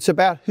 It's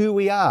about who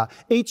we are,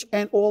 each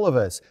and all of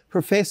us,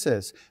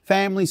 professors,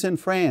 families and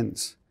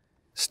friends,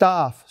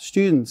 staff,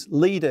 students,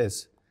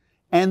 leaders,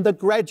 and the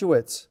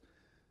graduates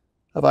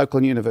of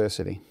Oakland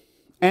University.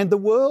 And the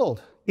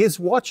world is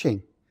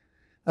watching,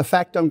 a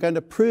fact I'm going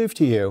to prove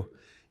to you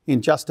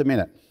in just a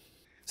minute.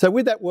 So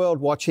with that world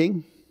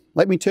watching,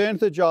 let me turn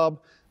to the job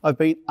I've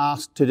been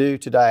asked to do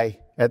today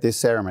at this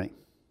ceremony.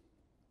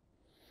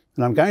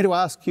 And I'm going to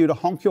ask you to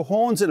honk your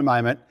horns in a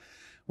moment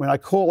when I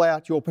call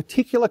out your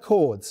particular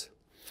chords,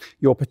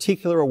 your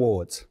particular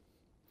awards.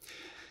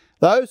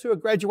 Those who are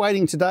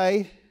graduating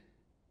today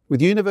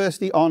with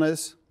university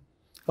honours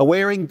are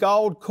wearing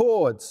gold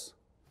cords.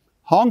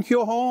 Honk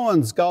your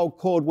horns, gold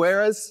cord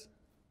wearers.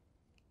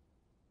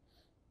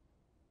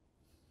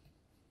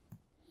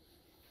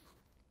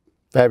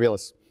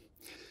 Fabulous.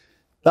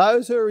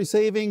 Those who are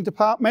receiving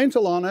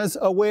departmental honours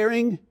are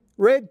wearing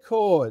red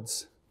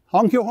cords.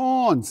 Honk your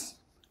horns.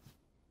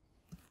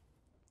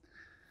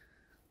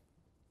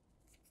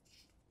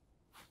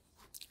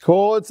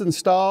 Cords and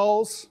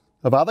stoles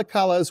of other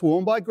colours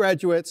worn by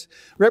graduates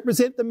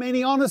represent the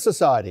many honour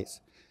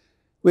societies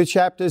with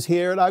chapters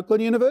here at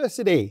Oakland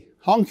University.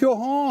 Honk your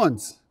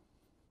horns.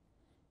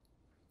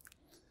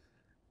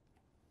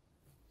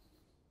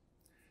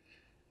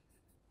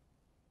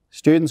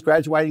 Students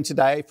graduating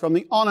today from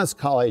the Honours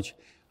College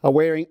are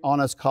wearing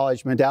Honours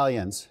College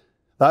medallions.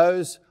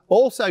 Those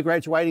also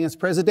graduating as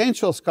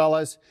presidential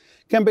scholars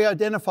can be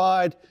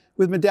identified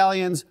with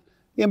medallions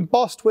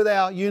embossed with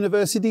our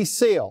university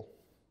seal.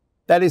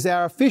 That is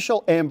our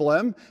official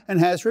emblem and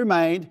has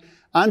remained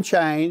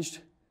unchanged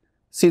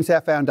since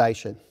our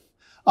foundation.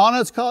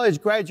 Honours College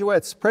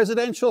graduates,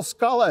 presidential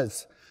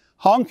scholars,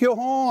 honk your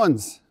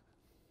horns.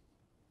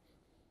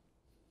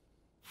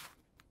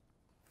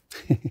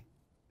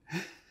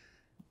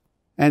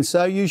 And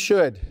so you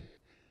should.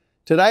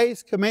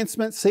 Today's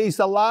commencement sees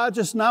the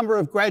largest number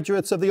of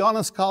graduates of the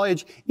Honours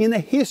College in the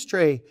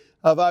history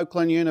of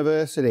Oakland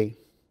University,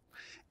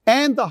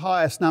 and the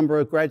highest number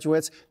of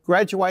graduates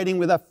graduating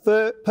with a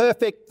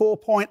perfect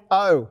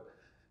 4.0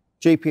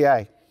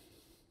 GPA.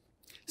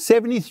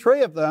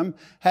 73 of them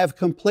have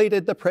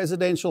completed the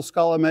Presidential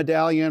Scholar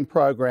Medallion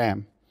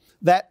program.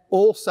 That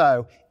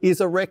also is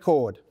a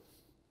record.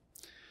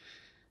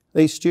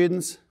 These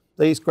students,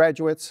 these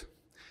graduates,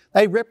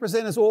 they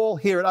represent us all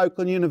here at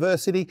Oakland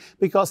University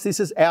because this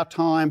is our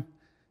time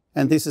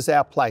and this is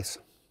our place.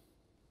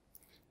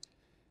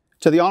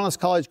 To the Honours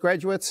College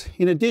graduates,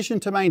 in addition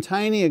to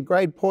maintaining a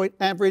grade point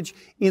average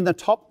in the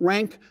top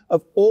rank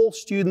of all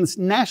students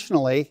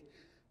nationally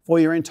for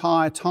your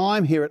entire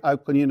time here at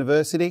Oakland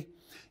University,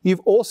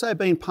 you've also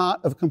been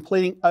part of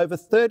completing over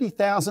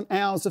 30,000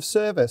 hours of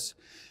service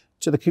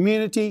to the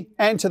community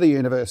and to the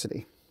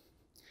university.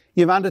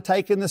 You've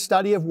undertaken the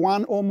study of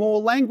one or more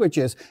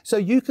languages so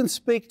you can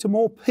speak to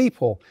more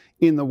people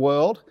in the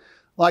world,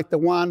 like the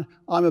one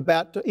I'm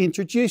about to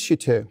introduce you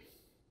to.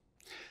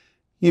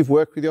 You've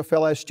worked with your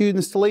fellow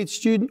students to lead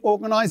student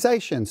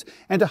organisations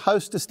and to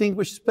host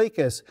distinguished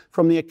speakers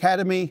from the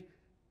academy,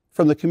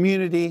 from the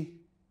community,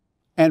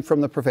 and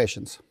from the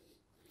professions.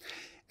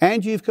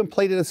 And you've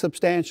completed a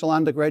substantial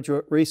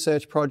undergraduate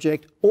research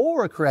project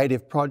or a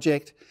creative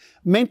project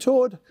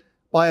mentored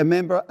by a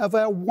member of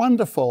our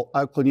wonderful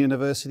Oakland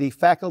University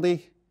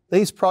faculty.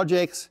 These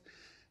projects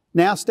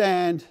now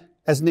stand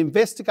as an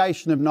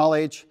investigation of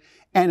knowledge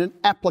and an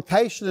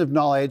application of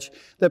knowledge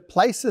that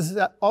places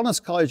the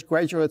Honours College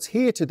graduates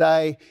here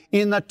today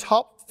in the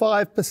top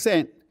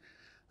 5%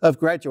 of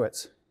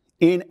graduates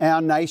in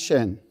our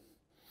nation.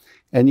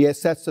 And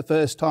yes, that's the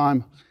first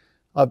time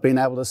I've been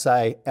able to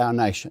say our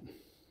nation.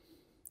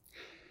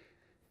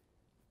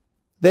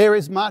 There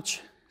is much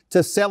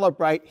to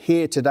celebrate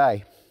here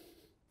today.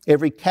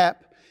 Every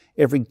cap,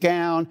 every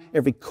gown,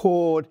 every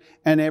cord,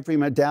 and every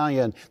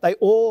medallion, they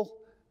all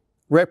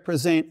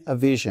represent a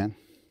vision,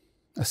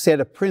 a set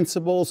of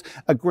principles,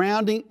 a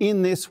grounding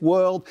in this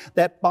world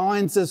that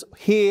binds us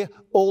here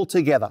all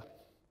together.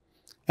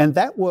 And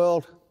that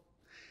world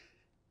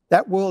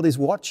is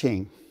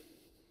watching.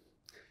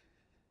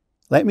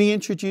 Let me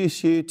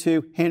introduce you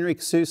to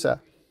Henrik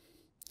Sousa,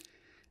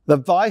 the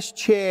Vice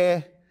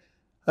Chair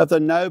of the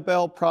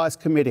Nobel Prize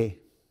Committee.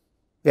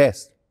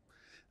 Yes,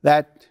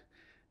 that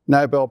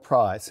Nobel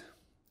Prize.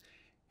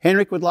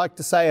 Henrik would like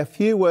to say a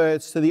few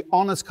words to the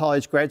Honours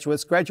College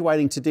graduates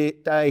graduating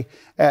today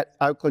at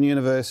Oakland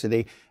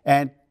University,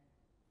 and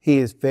he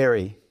is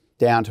very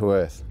down to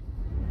earth.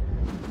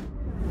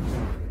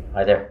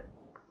 Hi there,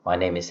 my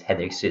name is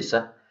Henrik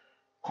Sousa.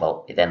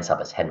 Well, it ends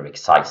up as Henrik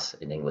Seiss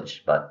in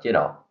English, but you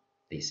know,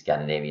 these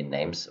Scandinavian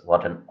names.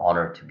 What an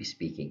honor to be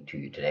speaking to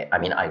you today. I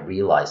mean, I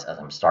realize as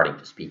I'm starting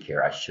to speak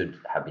here, I should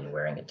have been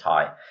wearing a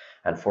tie.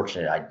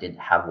 Unfortunately, I didn't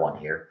have one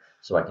here,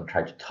 so I can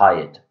try to tie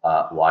it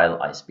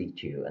while I speak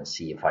to you and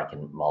see if I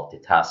can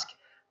multitask.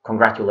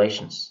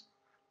 Congratulations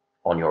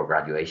on your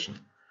graduation.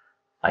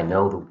 I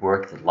know the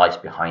work that lies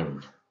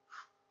behind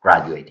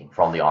graduating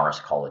from the Honors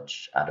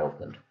College at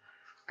Oakland.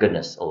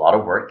 Goodness, a lot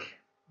of work,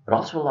 but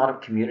also a lot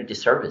of community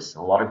service,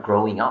 a lot of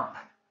growing up,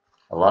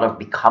 a lot of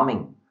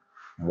becoming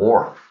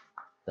more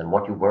than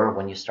what you were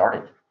when you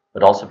started,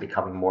 but also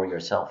becoming more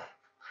yourself.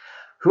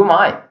 Who am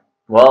I?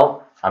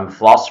 Well, I'm a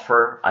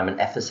philosopher, I'm an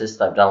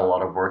ethicist, I've done a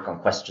lot of work on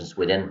questions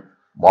within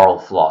moral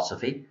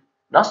philosophy,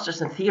 not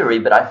just in theory,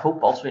 but I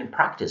hope also in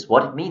practice,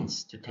 what it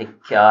means to take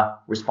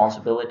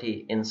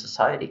responsibility in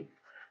society.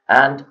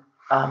 And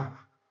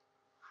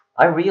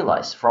I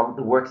realize from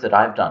the work that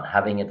I've done,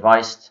 having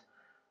advised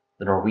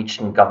the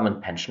Norwegian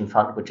Government Pension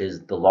Fund, which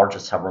is the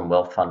largest sovereign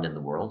wealth fund in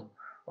the world,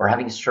 or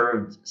having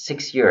served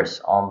 6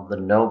 years on the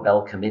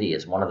Nobel Committee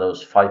as one of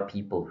those 5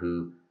 people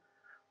who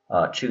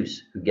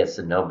choose who gets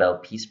the Nobel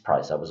Peace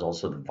Prize. I was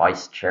also the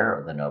vice chair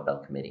of the Nobel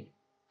Committee.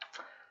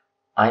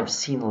 I've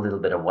seen a little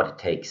bit of what it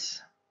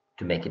takes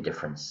to make a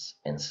difference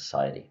in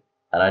society.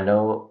 And I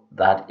know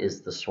that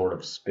is the sort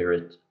of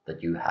spirit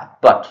that you have.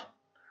 But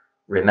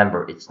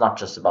remember, it's not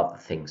just about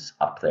the things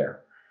up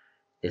there.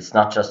 It's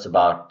not just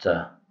about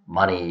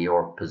money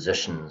or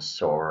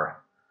positions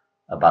or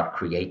about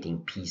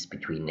creating peace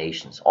between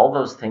nations. All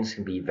those things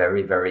can be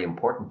very, very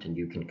important and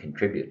you can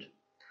contribute.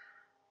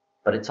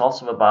 But it's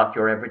also about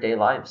your everyday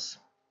lives,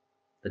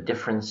 the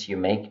difference you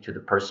make to the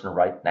person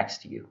right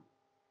next to you,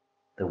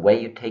 the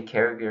way you take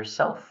care of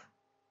yourself.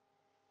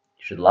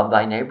 You should love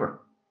thy neighbor,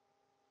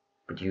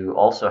 but you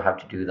also have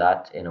to do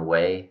that in a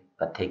way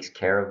that takes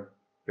care of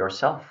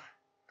yourself.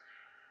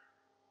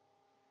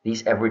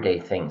 These everyday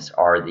things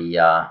are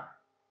the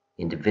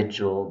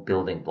individual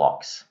building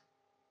blocks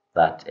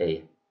that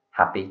a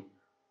happy,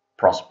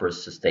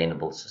 prosperous,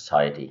 sustainable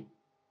society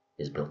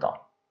is built on.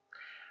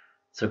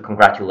 So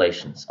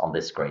congratulations on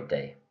this great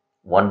day.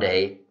 One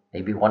day,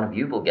 maybe one of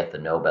you will get the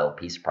Nobel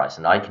Peace Prize,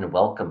 and I can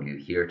welcome you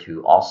here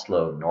to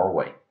Oslo,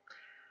 Norway,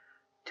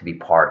 to be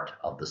part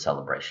of the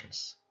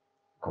celebrations.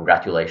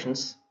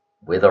 Congratulations,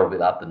 with or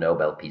without the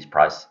Nobel Peace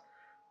Prize,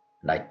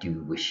 and I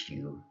do wish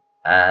you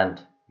and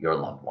your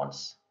loved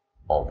ones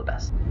all the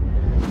best.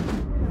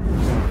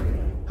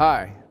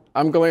 Hi,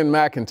 I'm Glenn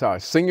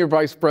McIntosh, Senior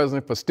Vice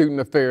President for Student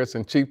Affairs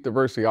and Chief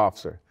Diversity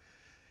Officer.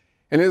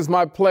 And it is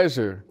my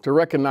pleasure to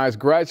recognize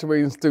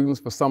graduating students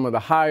for some of the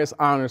highest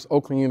honors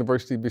Oakland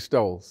University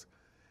bestows.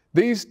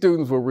 These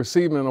students will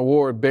receive an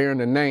award bearing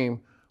the name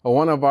of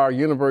one of our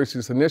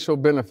university's initial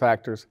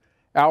benefactors,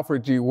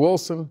 Alfred G.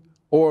 Wilson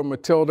or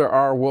Matilda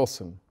R.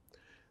 Wilson.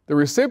 The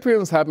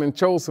recipients have been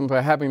chosen for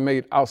having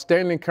made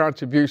outstanding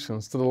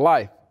contributions to the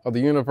life of the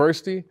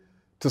university,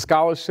 to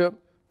scholarship,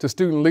 to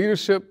student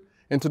leadership,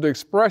 and to the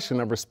expression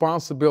of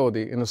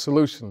responsibility in the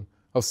solution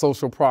of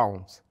social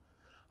problems.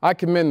 I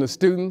commend the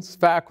students,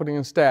 faculty,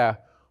 and staff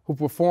who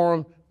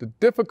performed the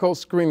difficult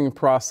screening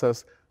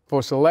process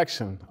for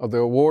selection of the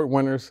award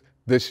winners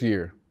this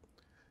year.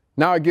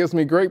 Now it gives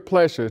me great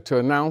pleasure to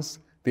announce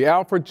the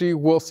Alfred G.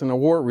 Wilson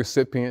Award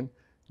recipient,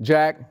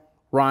 Jack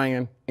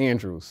Ryan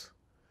Andrews.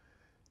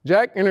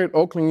 Jack entered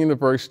Oakland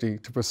University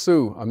to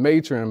pursue a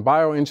major in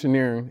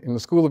bioengineering in the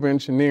School of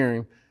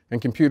Engineering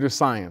and Computer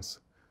Science.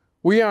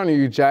 We honor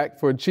you, Jack,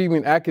 for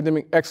achieving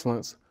academic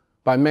excellence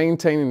by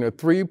maintaining a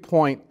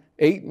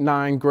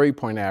 3.89 grade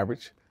point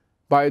average,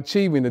 by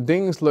achieving the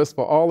Dean's List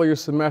for all of your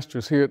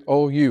semesters here at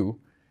OU,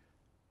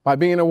 by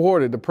being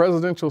awarded the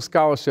Presidential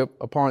Scholarship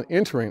upon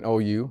entering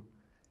OU,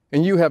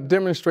 and you have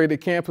demonstrated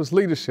campus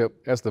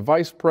leadership as the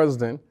Vice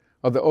President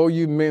of the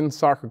OU Men's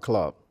Soccer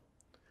Club,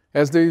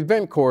 as the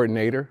event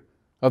coordinator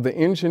of the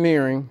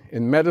Engineering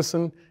in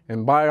Medicine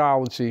and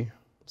Biology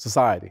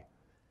Society,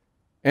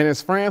 and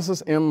as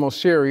Francis M.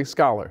 Mosheri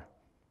Scholar,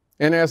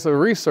 and as a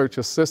research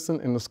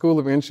assistant in the School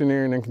of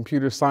Engineering and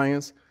Computer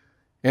Science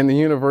and the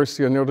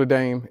University of Notre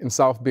Dame in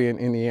South Bend,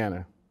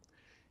 Indiana.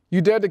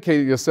 You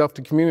dedicated yourself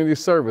to community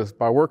service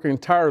by working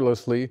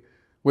tirelessly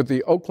with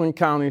the Oakland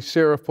County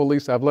Sheriff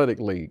Police Athletic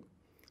League,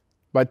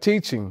 by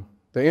teaching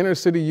the inner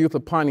city youth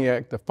of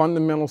Pontiac the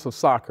fundamentals of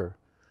soccer,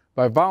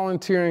 by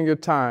volunteering your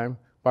time,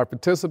 by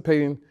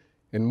participating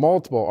in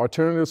multiple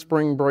alternative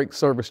spring break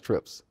service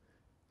trips,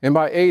 and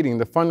by aiding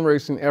the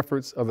fundraising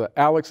efforts of the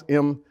Alex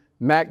M.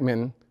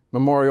 Mackman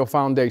Memorial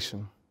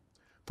Foundation,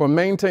 for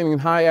maintaining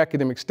high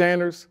academic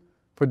standards,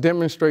 for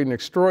demonstrating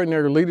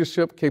extraordinary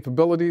leadership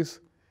capabilities,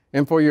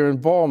 and for your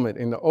involvement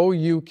in the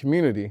OU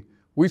community.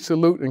 We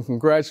salute and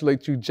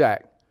congratulate you,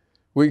 Jack.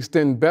 We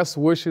extend best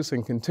wishes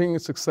and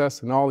continued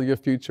success in all of your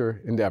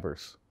future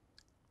endeavors.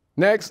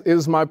 Next, it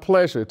is my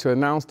pleasure to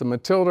announce the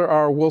Matilda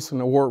R.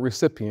 Wilson Award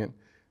recipient,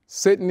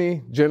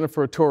 Sydney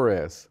Jennifer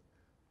Torres.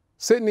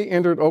 Sydney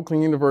entered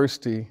Oakland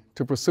University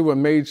to pursue a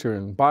major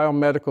in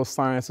biomedical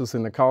sciences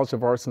in the College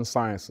of Arts and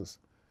Sciences.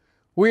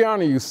 We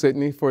honor you,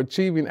 Sydney, for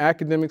achieving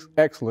academic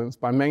excellence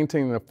by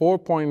maintaining a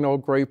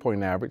 4.0 grade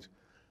point average,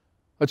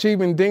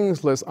 achieving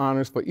Dean's List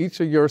honors for each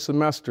of your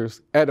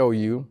semesters at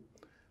OU,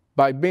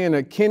 by being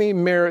a Kenny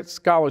Merit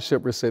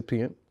Scholarship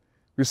recipient,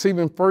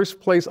 receiving first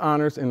place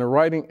honors in the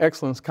Writing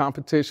Excellence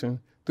Competition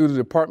through the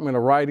Department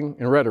of Writing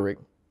and Rhetoric,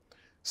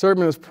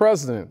 serving as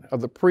president of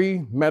the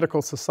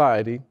Pre-Medical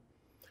Society,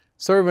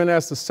 serving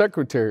as the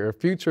secretary of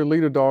Future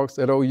Leader Dogs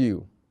at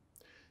OU.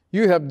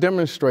 You have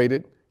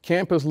demonstrated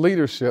campus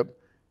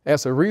leadership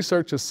as a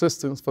research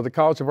assistant for the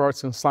College of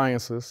Arts and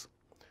Sciences,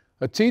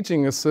 a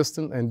teaching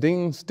assistant and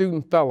dean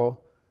student fellow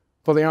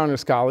for the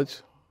Honors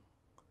College,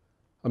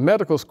 a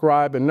medical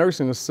scribe and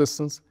nursing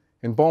assistant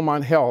in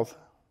Beaumont Health,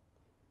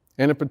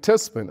 and a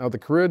participant of the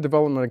Career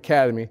Development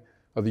Academy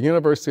of the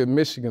University of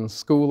Michigan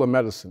School of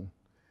Medicine.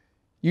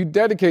 You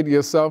dedicated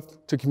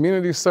yourself to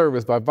community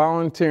service by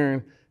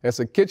volunteering as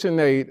a kitchen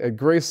aide at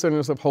Grace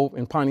Centers of Hope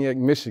in Pontiac,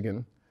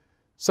 Michigan,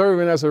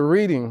 serving as a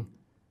reading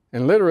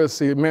and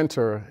literacy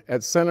mentor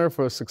at Center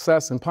for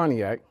Success in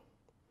Pontiac,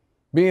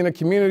 being a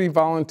community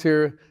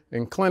volunteer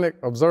and clinic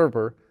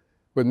observer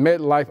with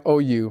MedLife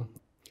OU,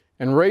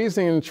 and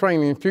raising and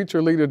training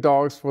future leader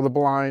dogs for the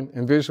blind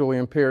and visually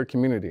impaired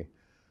community.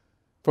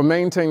 For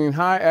maintaining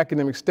high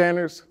academic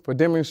standards, for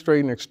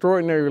demonstrating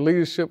extraordinary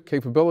leadership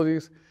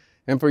capabilities,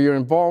 and for your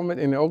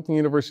involvement in the Oakland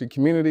University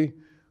community,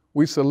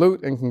 we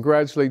salute and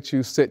congratulate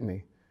you,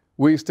 Sydney.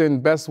 We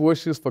extend best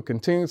wishes for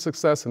continued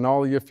success in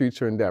all of your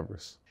future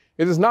endeavors.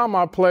 It is now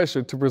my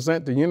pleasure to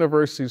present the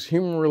university's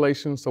Human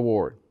Relations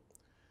Award.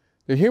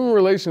 The Human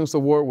Relations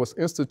Award was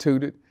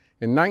instituted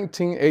in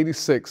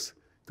 1986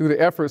 through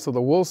the efforts of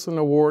the Wilson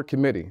Award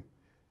Committee.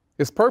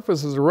 Its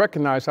purpose is to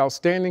recognize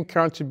outstanding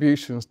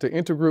contributions to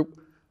intergroup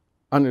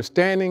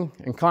understanding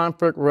and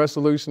conflict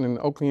resolution in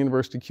the Oakland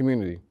University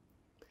community.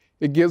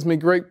 It gives me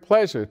great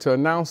pleasure to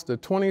announce the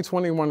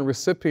 2021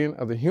 recipient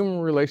of the Human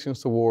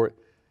Relations Award,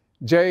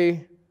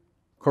 Jay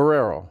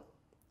Carrero.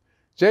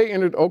 Jay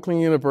entered Oakland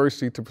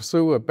University to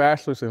pursue a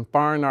bachelor's in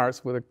fine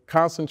arts with a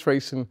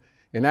concentration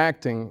in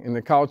acting in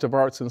the College of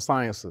Arts and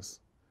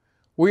Sciences.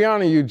 We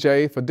honor you,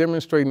 Jay, for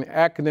demonstrating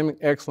academic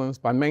excellence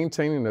by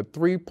maintaining a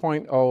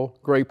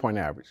 3.0 grade point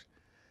average,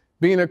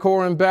 being a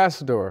core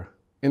ambassador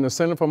in the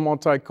Center for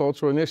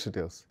Multicultural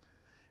Initiatives,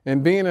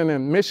 and being an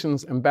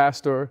admissions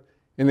ambassador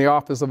in the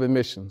Office of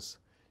Admissions.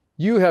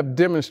 You have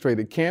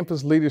demonstrated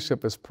campus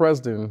leadership as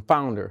president and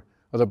founder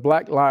of the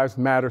Black Lives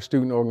Matter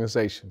student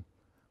organization,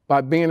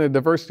 by being a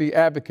diversity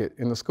advocate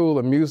in the School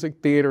of Music,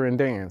 Theater, and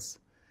Dance,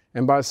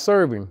 and by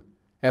serving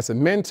as a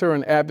mentor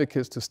and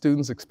advocate to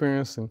students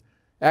experiencing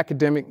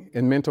academic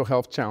and mental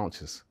health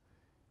challenges.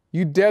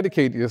 You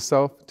dedicated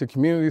yourself to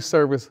community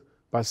service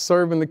by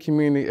serving the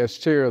community as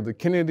chair of the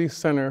Kennedy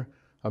Center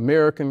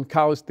American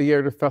College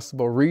Theater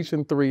Festival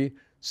Region 3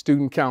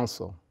 Student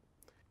Council,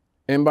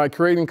 and by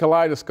creating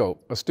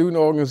Kaleidoscope, a student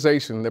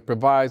organization that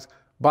provides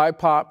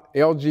BIPOC,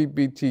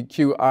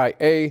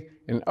 LGBTQIA,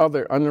 and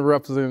other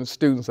underrepresented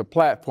students a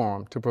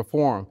platform to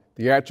perform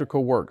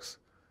theatrical works.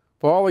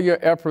 For all of your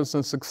efforts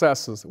and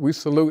successes, we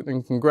salute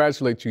and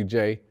congratulate you,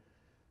 Jay.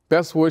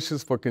 Best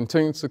wishes for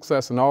continued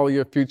success in all of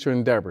your future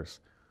endeavors.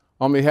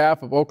 On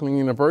behalf of Oakland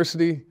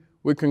University,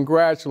 we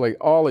congratulate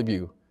all of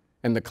you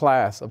in the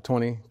class of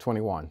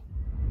 2021.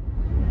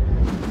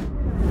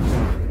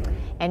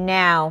 And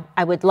now,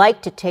 I would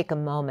like to take a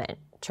moment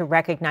to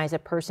recognize a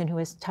person who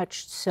has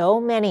touched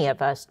so many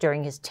of us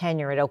during his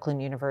tenure at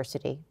Oakland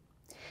University.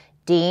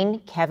 Dean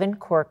Kevin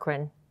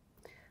Corcoran,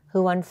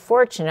 who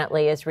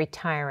unfortunately is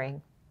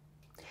retiring.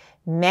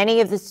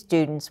 Many of the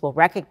students will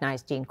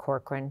recognize Dean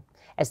Corcoran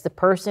as the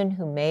person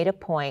who made a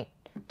point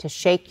to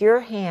shake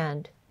your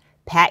hand,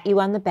 pat you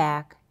on the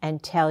back,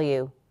 and tell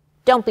you,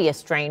 "Don't be a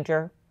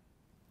stranger."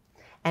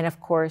 And of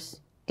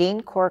course,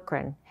 Dean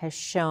Corcoran has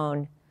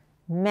shown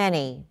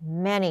many,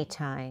 many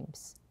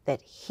times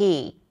that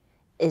he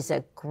is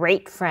a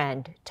great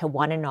friend to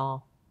one and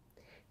all.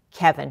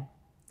 Kevin,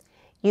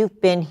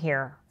 you've been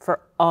here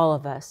for all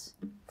of us,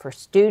 for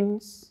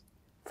students,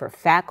 for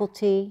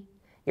faculty,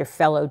 your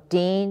fellow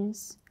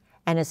deans,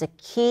 and as a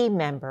key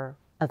member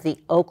of the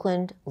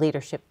Oakland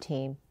leadership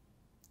team.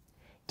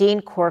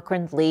 Dean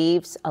Corcoran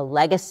leaves a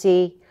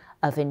legacy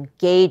of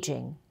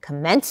engaging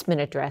commencement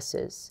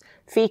addresses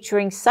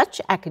featuring such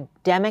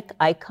academic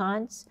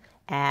icons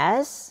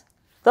as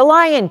The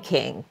Lion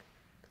King,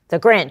 The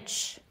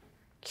Grinch,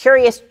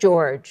 Curious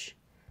George,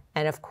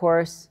 and of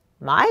course,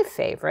 my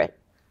favorite,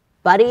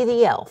 Buddy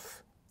the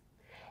Elf.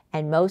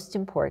 And most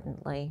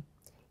importantly,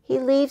 he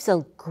leaves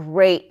a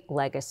great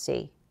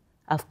legacy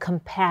of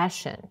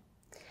compassion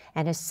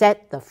and has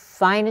set the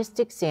finest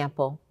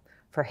example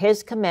for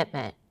his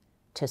commitment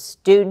to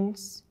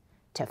students,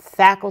 to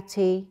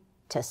faculty,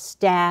 to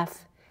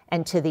staff,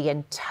 and to the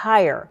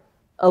entire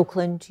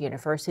Oakland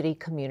University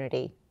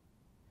community.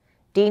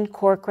 Dean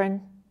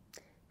Corcoran,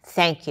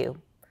 thank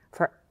you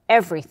for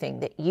everything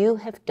that you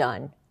have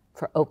done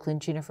for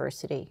Oakland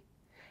University.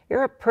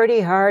 You're a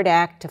pretty hard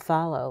act to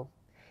follow,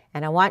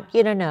 and I want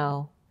you to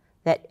know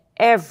that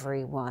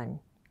everyone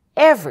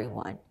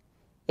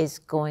is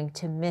going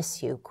to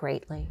miss you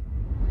greatly.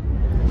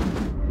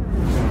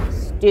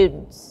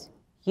 Students,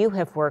 you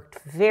have worked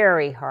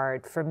very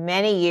hard for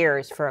many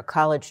years for a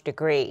college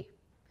degree.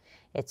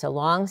 It's a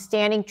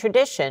long-standing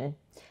tradition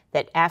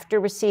that after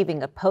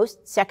receiving a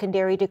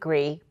post-secondary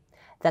degree,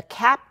 the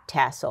cap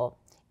tassel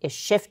is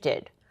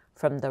shifted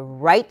from the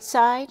right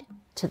side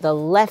to the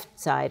left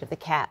side of the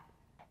cap.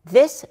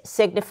 This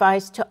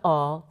signifies to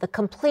all the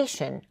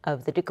completion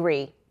of the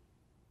degree.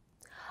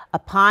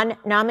 Upon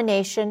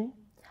nomination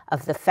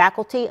of the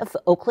faculty of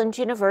Oakland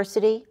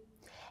University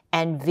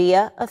and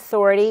via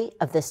authority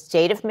of the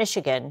state of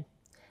Michigan,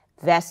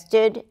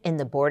 vested in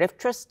the Board of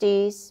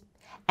Trustees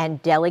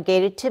and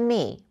delegated to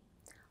me,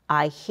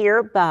 I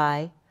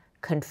hereby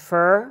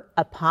confer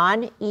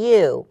upon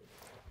you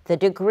the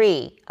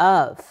degree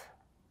of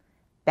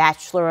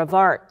Bachelor of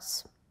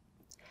Arts,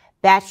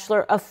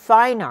 Bachelor of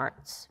Fine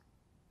Arts,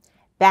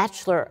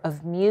 Bachelor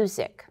of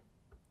Music,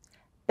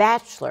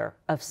 Bachelor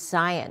of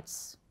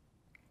Science,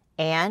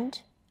 and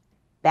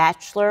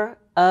Bachelor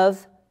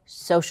of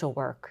Social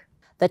Work.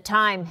 The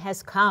time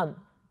has come.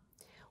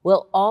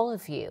 Will all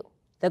of you,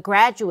 the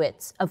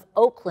graduates of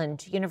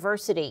Oakland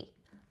University,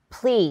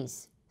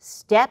 please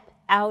step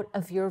out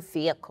of your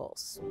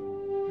vehicles.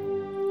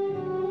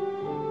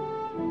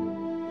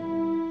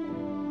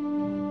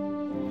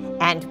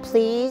 And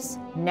please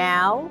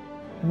now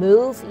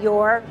move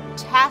your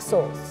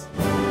tassels.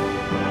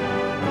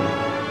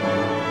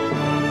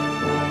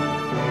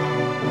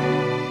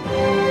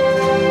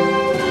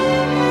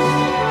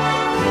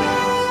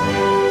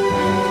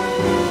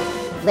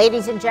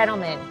 Ladies and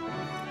gentlemen,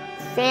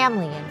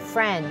 family and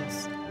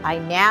friends, I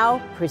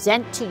now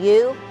present to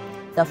you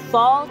the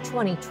Fall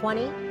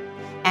 2020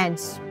 and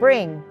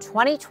Spring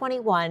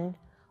 2021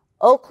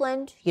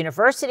 Oakland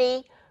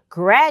University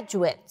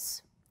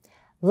graduates.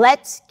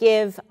 Let's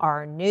give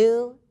our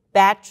new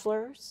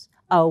bachelors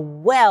a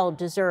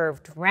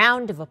well-deserved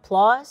round of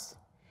applause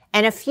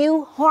and a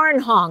few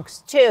horn honks,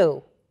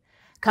 too.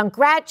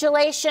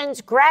 Congratulations,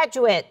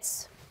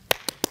 graduates.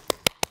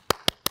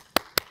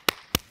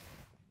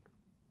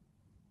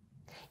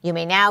 You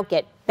may now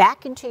get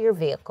back into your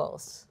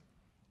vehicles.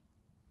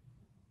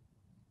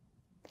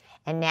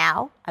 And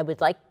now I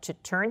would like to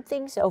turn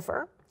things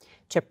over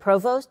to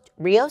Provost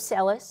Rios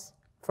Ellis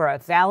for a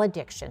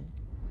valediction.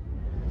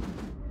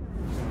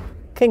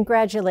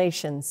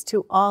 Congratulations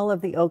to all of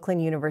the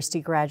Oakland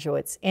University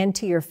graduates and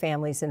to your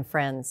families and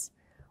friends.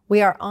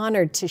 We are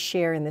honored to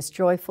share in this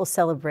joyful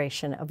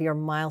celebration of your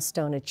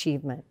milestone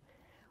achievement.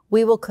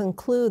 We will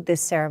conclude this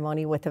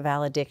ceremony with a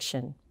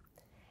valediction.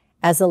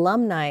 As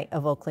alumni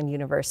of Oakland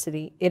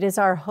University, it is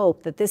our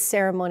hope that this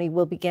ceremony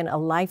will begin a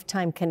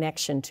lifetime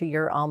connection to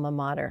your alma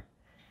mater.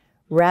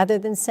 Rather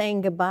than saying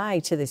goodbye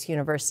to this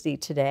university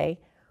today,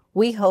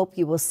 we hope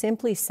you will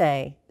simply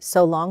say,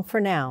 so long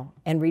for now,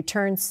 and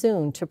return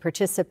soon to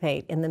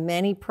participate in the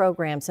many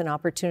programs and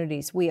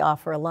opportunities we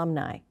offer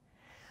alumni.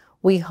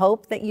 We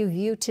hope that you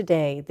view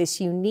today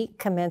this unique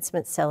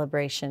commencement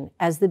celebration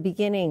as the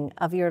beginning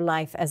of your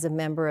life as a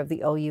member of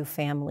the OU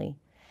family,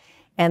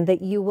 and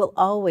that you will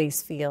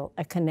always feel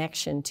a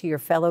connection to your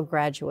fellow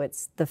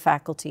graduates, the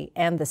faculty,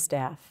 and the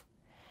staff.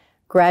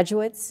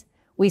 Graduates,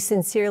 we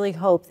sincerely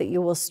hope that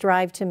you will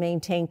strive to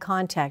maintain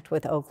contact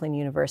with Oakland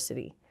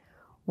University.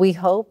 We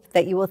hope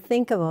that you will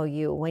think of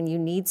OU when you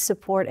need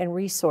support and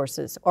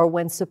resources, or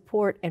when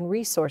support and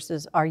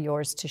resources are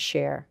yours to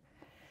share.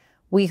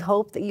 We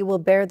hope that you will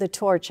bear the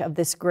torch of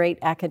this great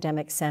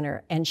academic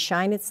center and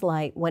shine its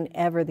light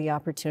whenever the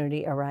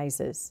opportunity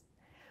arises.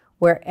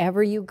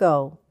 Wherever you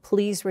go,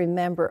 please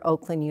remember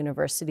Oakland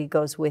University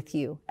goes with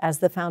you as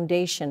the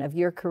foundation of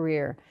your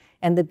career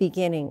and the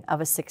beginning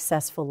of a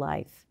successful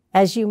life.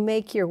 As you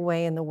make your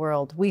way in the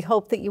world, we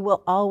hope that you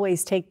will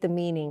always take the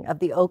meaning of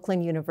the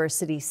Oakland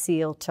University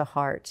seal to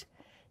heart.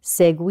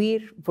 Seguir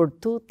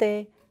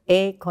virtute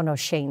e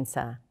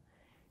conoscenza,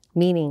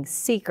 meaning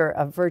seeker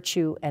of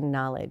virtue and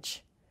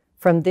knowledge.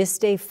 From this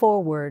day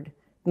forward,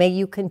 may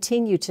you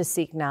continue to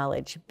seek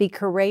knowledge, be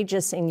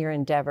courageous in your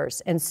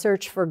endeavors, and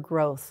search for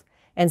growth,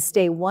 and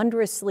stay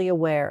wondrously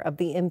aware of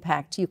the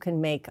impact you can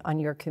make on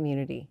your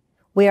community.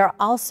 We are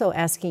also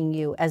asking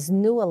you, as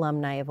new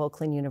alumni of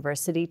Oakland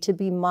University, to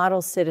be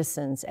model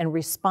citizens and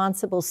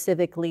responsible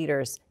civic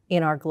leaders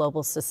in our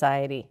global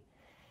society.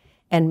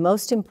 And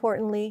most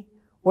importantly,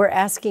 we're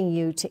asking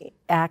you to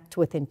act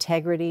with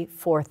integrity,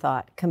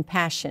 forethought,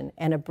 compassion,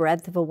 and a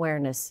breadth of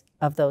awareness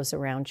of those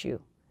around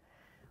you.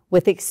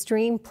 With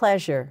extreme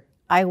pleasure,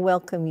 I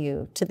welcome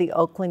you to the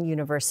Oakland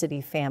University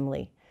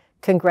family.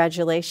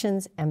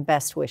 Congratulations and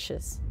best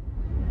wishes.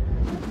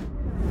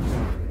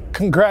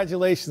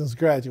 Congratulations,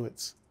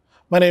 graduates.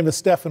 My name is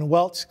Stephen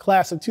Welch,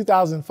 class of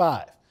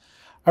 2005.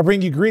 I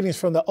bring you greetings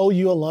from the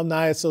OU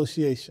Alumni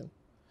Association.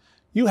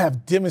 You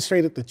have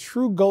demonstrated the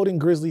true Golden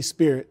Grizzly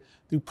spirit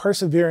through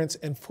perseverance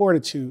and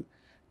fortitude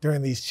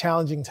during these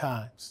challenging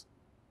times.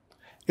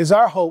 It's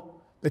our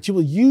hope that you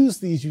will use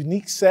these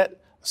unique set of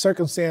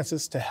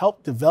circumstances to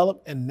help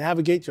develop and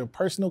navigate your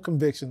personal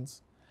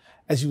convictions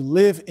as you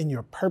live in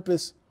your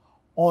purpose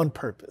on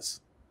purpose.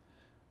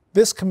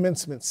 This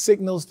commencement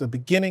signals the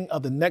beginning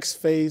of the next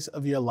phase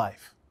of your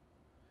life.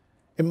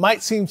 It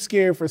might seem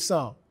scary for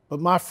some, but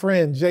my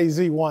friend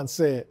Jay-Z once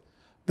said,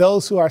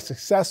 those who are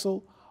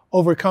successful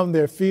overcome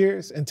their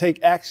fears and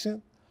take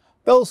action.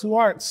 Those who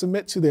aren't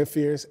submit to their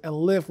fears and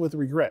live with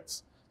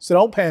regrets. So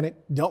don't panic,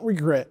 don't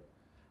regret.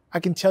 I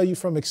can tell you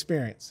from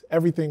experience,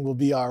 everything will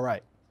be all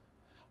right.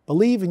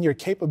 Believe in your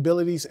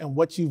capabilities and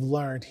what you've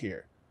learned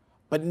here,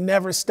 but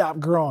never stop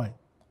growing.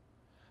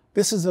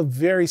 This is a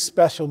very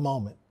special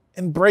moment.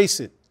 Embrace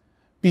it.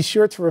 Be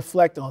sure to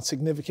reflect on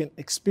significant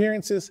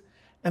experiences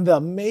and the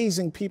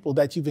amazing people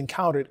that you've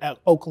encountered at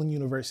Oakland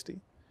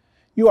University.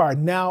 You are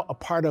now a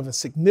part of a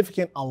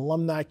significant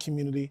alumni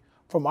community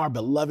from our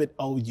beloved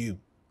OU.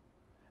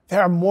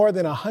 There are more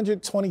than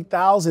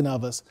 120,000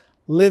 of us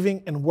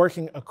living and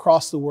working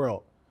across the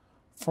world.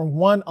 From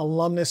one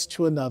alumnus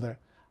to another,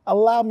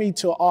 allow me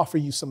to offer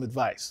you some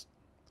advice.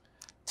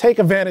 Take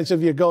advantage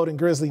of your Golden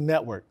Grizzly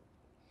network.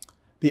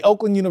 The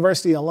Oakland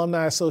University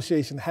Alumni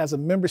Association has a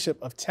membership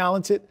of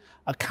talented,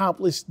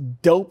 accomplished,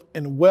 dope,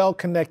 and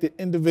well-connected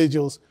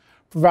individuals,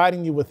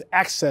 providing you with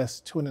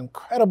access to an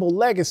incredible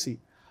legacy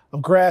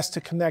of grads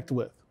to connect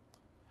with.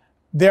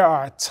 There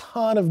are a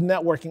ton of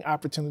networking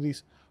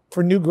opportunities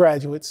for new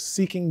graduates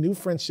seeking new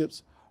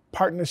friendships,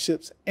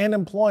 partnerships, and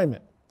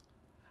employment.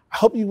 I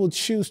hope you will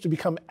choose to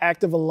become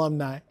active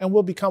alumni and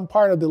will become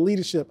part of the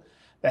leadership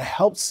that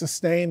helps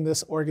sustain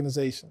this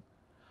organization.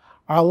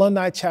 Our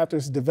alumni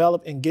chapters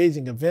develop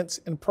engaging events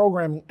and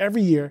programming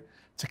every year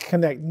to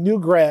connect new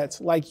grads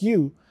like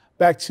you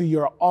back to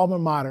your alma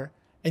mater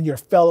and your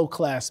fellow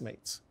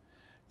classmates.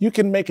 You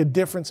can make a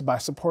difference by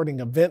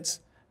supporting events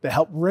that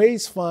help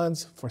raise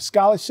funds for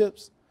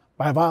scholarships,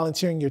 by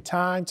volunteering your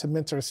time to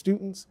mentor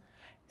students,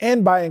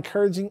 and by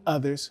encouraging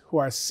others who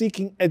are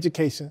seeking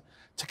education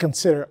to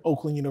consider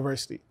Oakland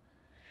University.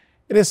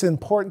 It is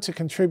important to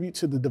contribute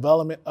to the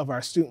development of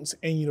our students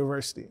and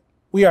university.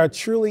 We are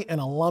truly an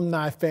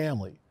alumni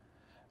family.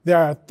 There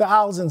are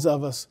thousands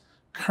of us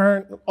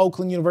current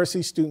Oakland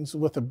University students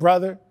with a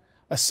brother,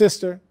 a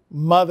sister,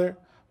 mother,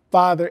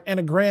 father,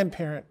 and a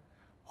grandparent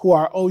who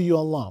are OU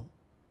alum.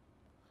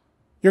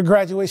 Your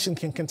graduation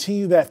can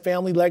continue that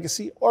family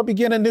legacy or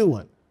begin a new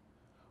one.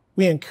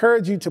 We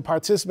encourage you to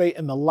participate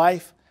in the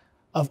life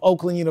of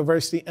Oakland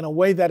University in a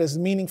way that is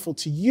meaningful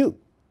to you.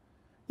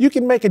 You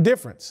can make a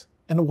difference.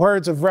 In the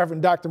words of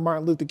Reverend Dr.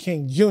 Martin Luther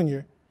King Jr.,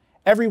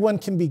 everyone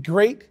can be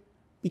great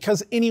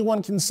because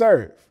anyone can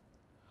serve.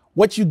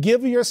 What you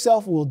give of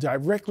yourself will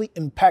directly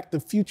impact the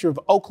future of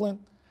Oakland,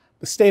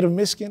 the state of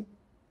Michigan,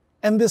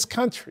 and this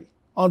country.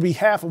 On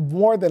behalf of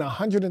more than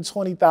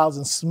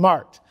 120,000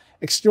 smart,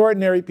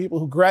 extraordinary people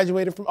who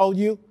graduated from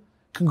OU,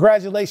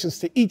 congratulations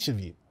to each of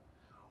you.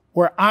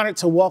 We're honored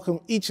to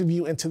welcome each of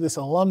you into this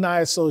alumni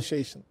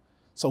association.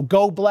 So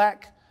go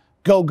Black,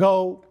 go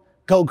Gold,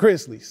 go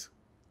Grizzlies.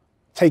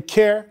 Take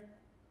care,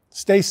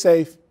 stay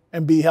safe,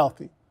 and be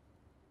healthy.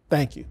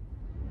 Thank you.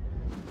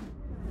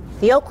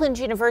 The Oakland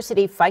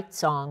University Fight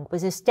Song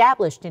was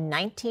established in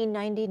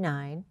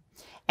 1999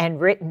 and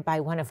written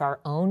by one of our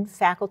own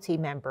faculty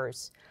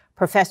members,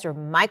 Professor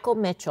Michael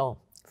Mitchell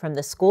from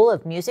the School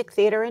of Music,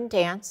 Theater, and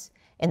Dance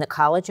in the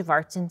College of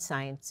Arts and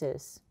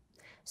Sciences.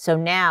 So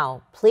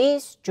now,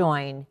 please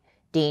join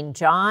Dean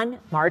John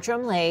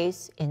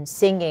Marjoram-Lays in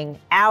singing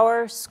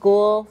our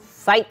school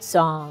fight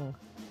song.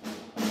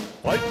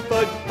 Fight,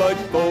 fight, fight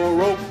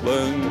for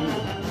Oakland.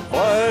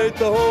 Fight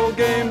the whole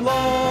game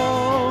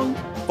long.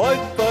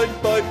 Fight, fight,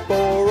 fight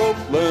for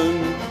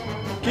Oakland.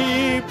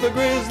 Keep the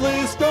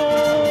Grizzlies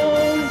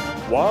strong.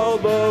 While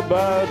the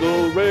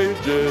battle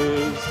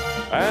rages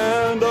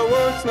and our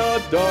work's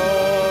not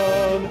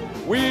done,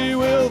 we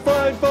will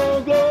fight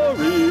for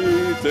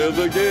glory till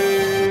the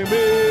game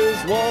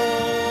is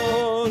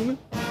won.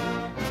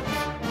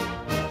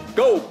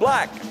 Go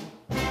Black!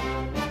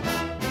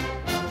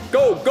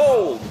 Go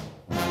Gold!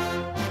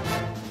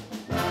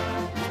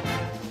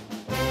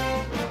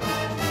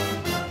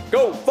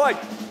 Go fight!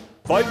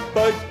 Fight,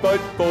 fight, fight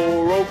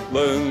for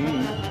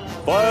Oakland.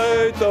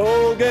 Fight the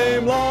whole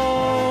game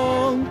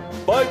long.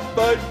 Fight,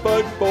 fight,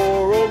 fight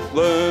for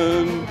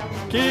Oakland.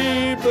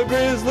 Keep the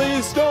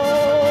Grizzlies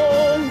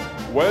strong.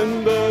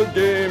 When the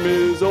game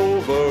is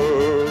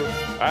over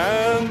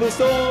and the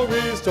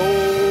story's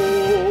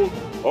told,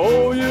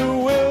 oh,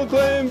 you will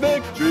claim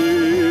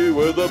victory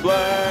with the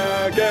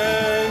black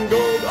and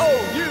gold.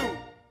 Oh, you!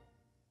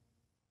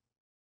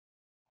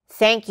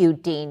 Thank you,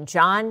 Dean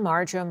John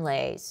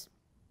Marjoram-Lays.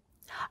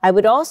 I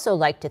would also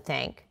like to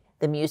thank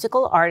the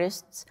musical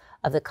artists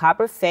of the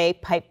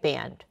Cabernet Pipe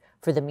Band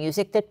for the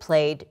music that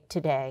played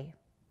today.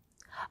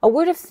 A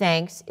word of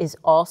thanks is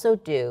also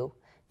due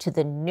to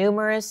the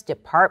numerous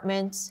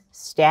departments,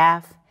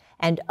 staff,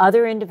 and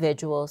other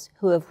individuals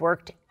who have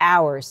worked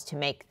hours to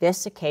make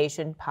this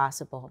occasion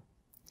possible.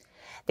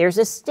 There's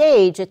a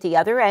stage at the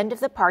other end of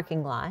the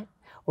parking lot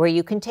where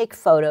you can take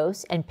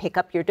photos and pick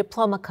up your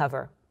diploma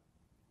cover.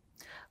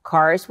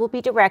 Cars will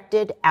be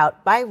directed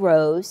out by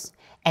rows,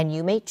 and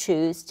you may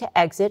choose to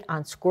exit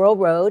on Squirrel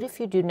Road if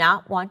you do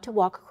not want to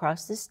walk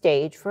across the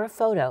stage for a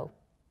photo.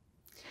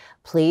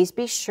 Please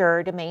be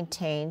sure to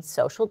maintain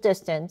social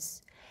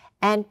distance,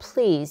 and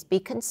please be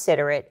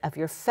considerate of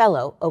your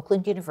fellow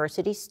Oakland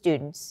University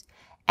students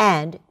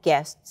and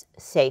guests'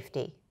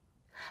 safety.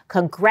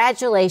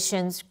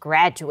 Congratulations,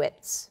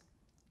 graduates!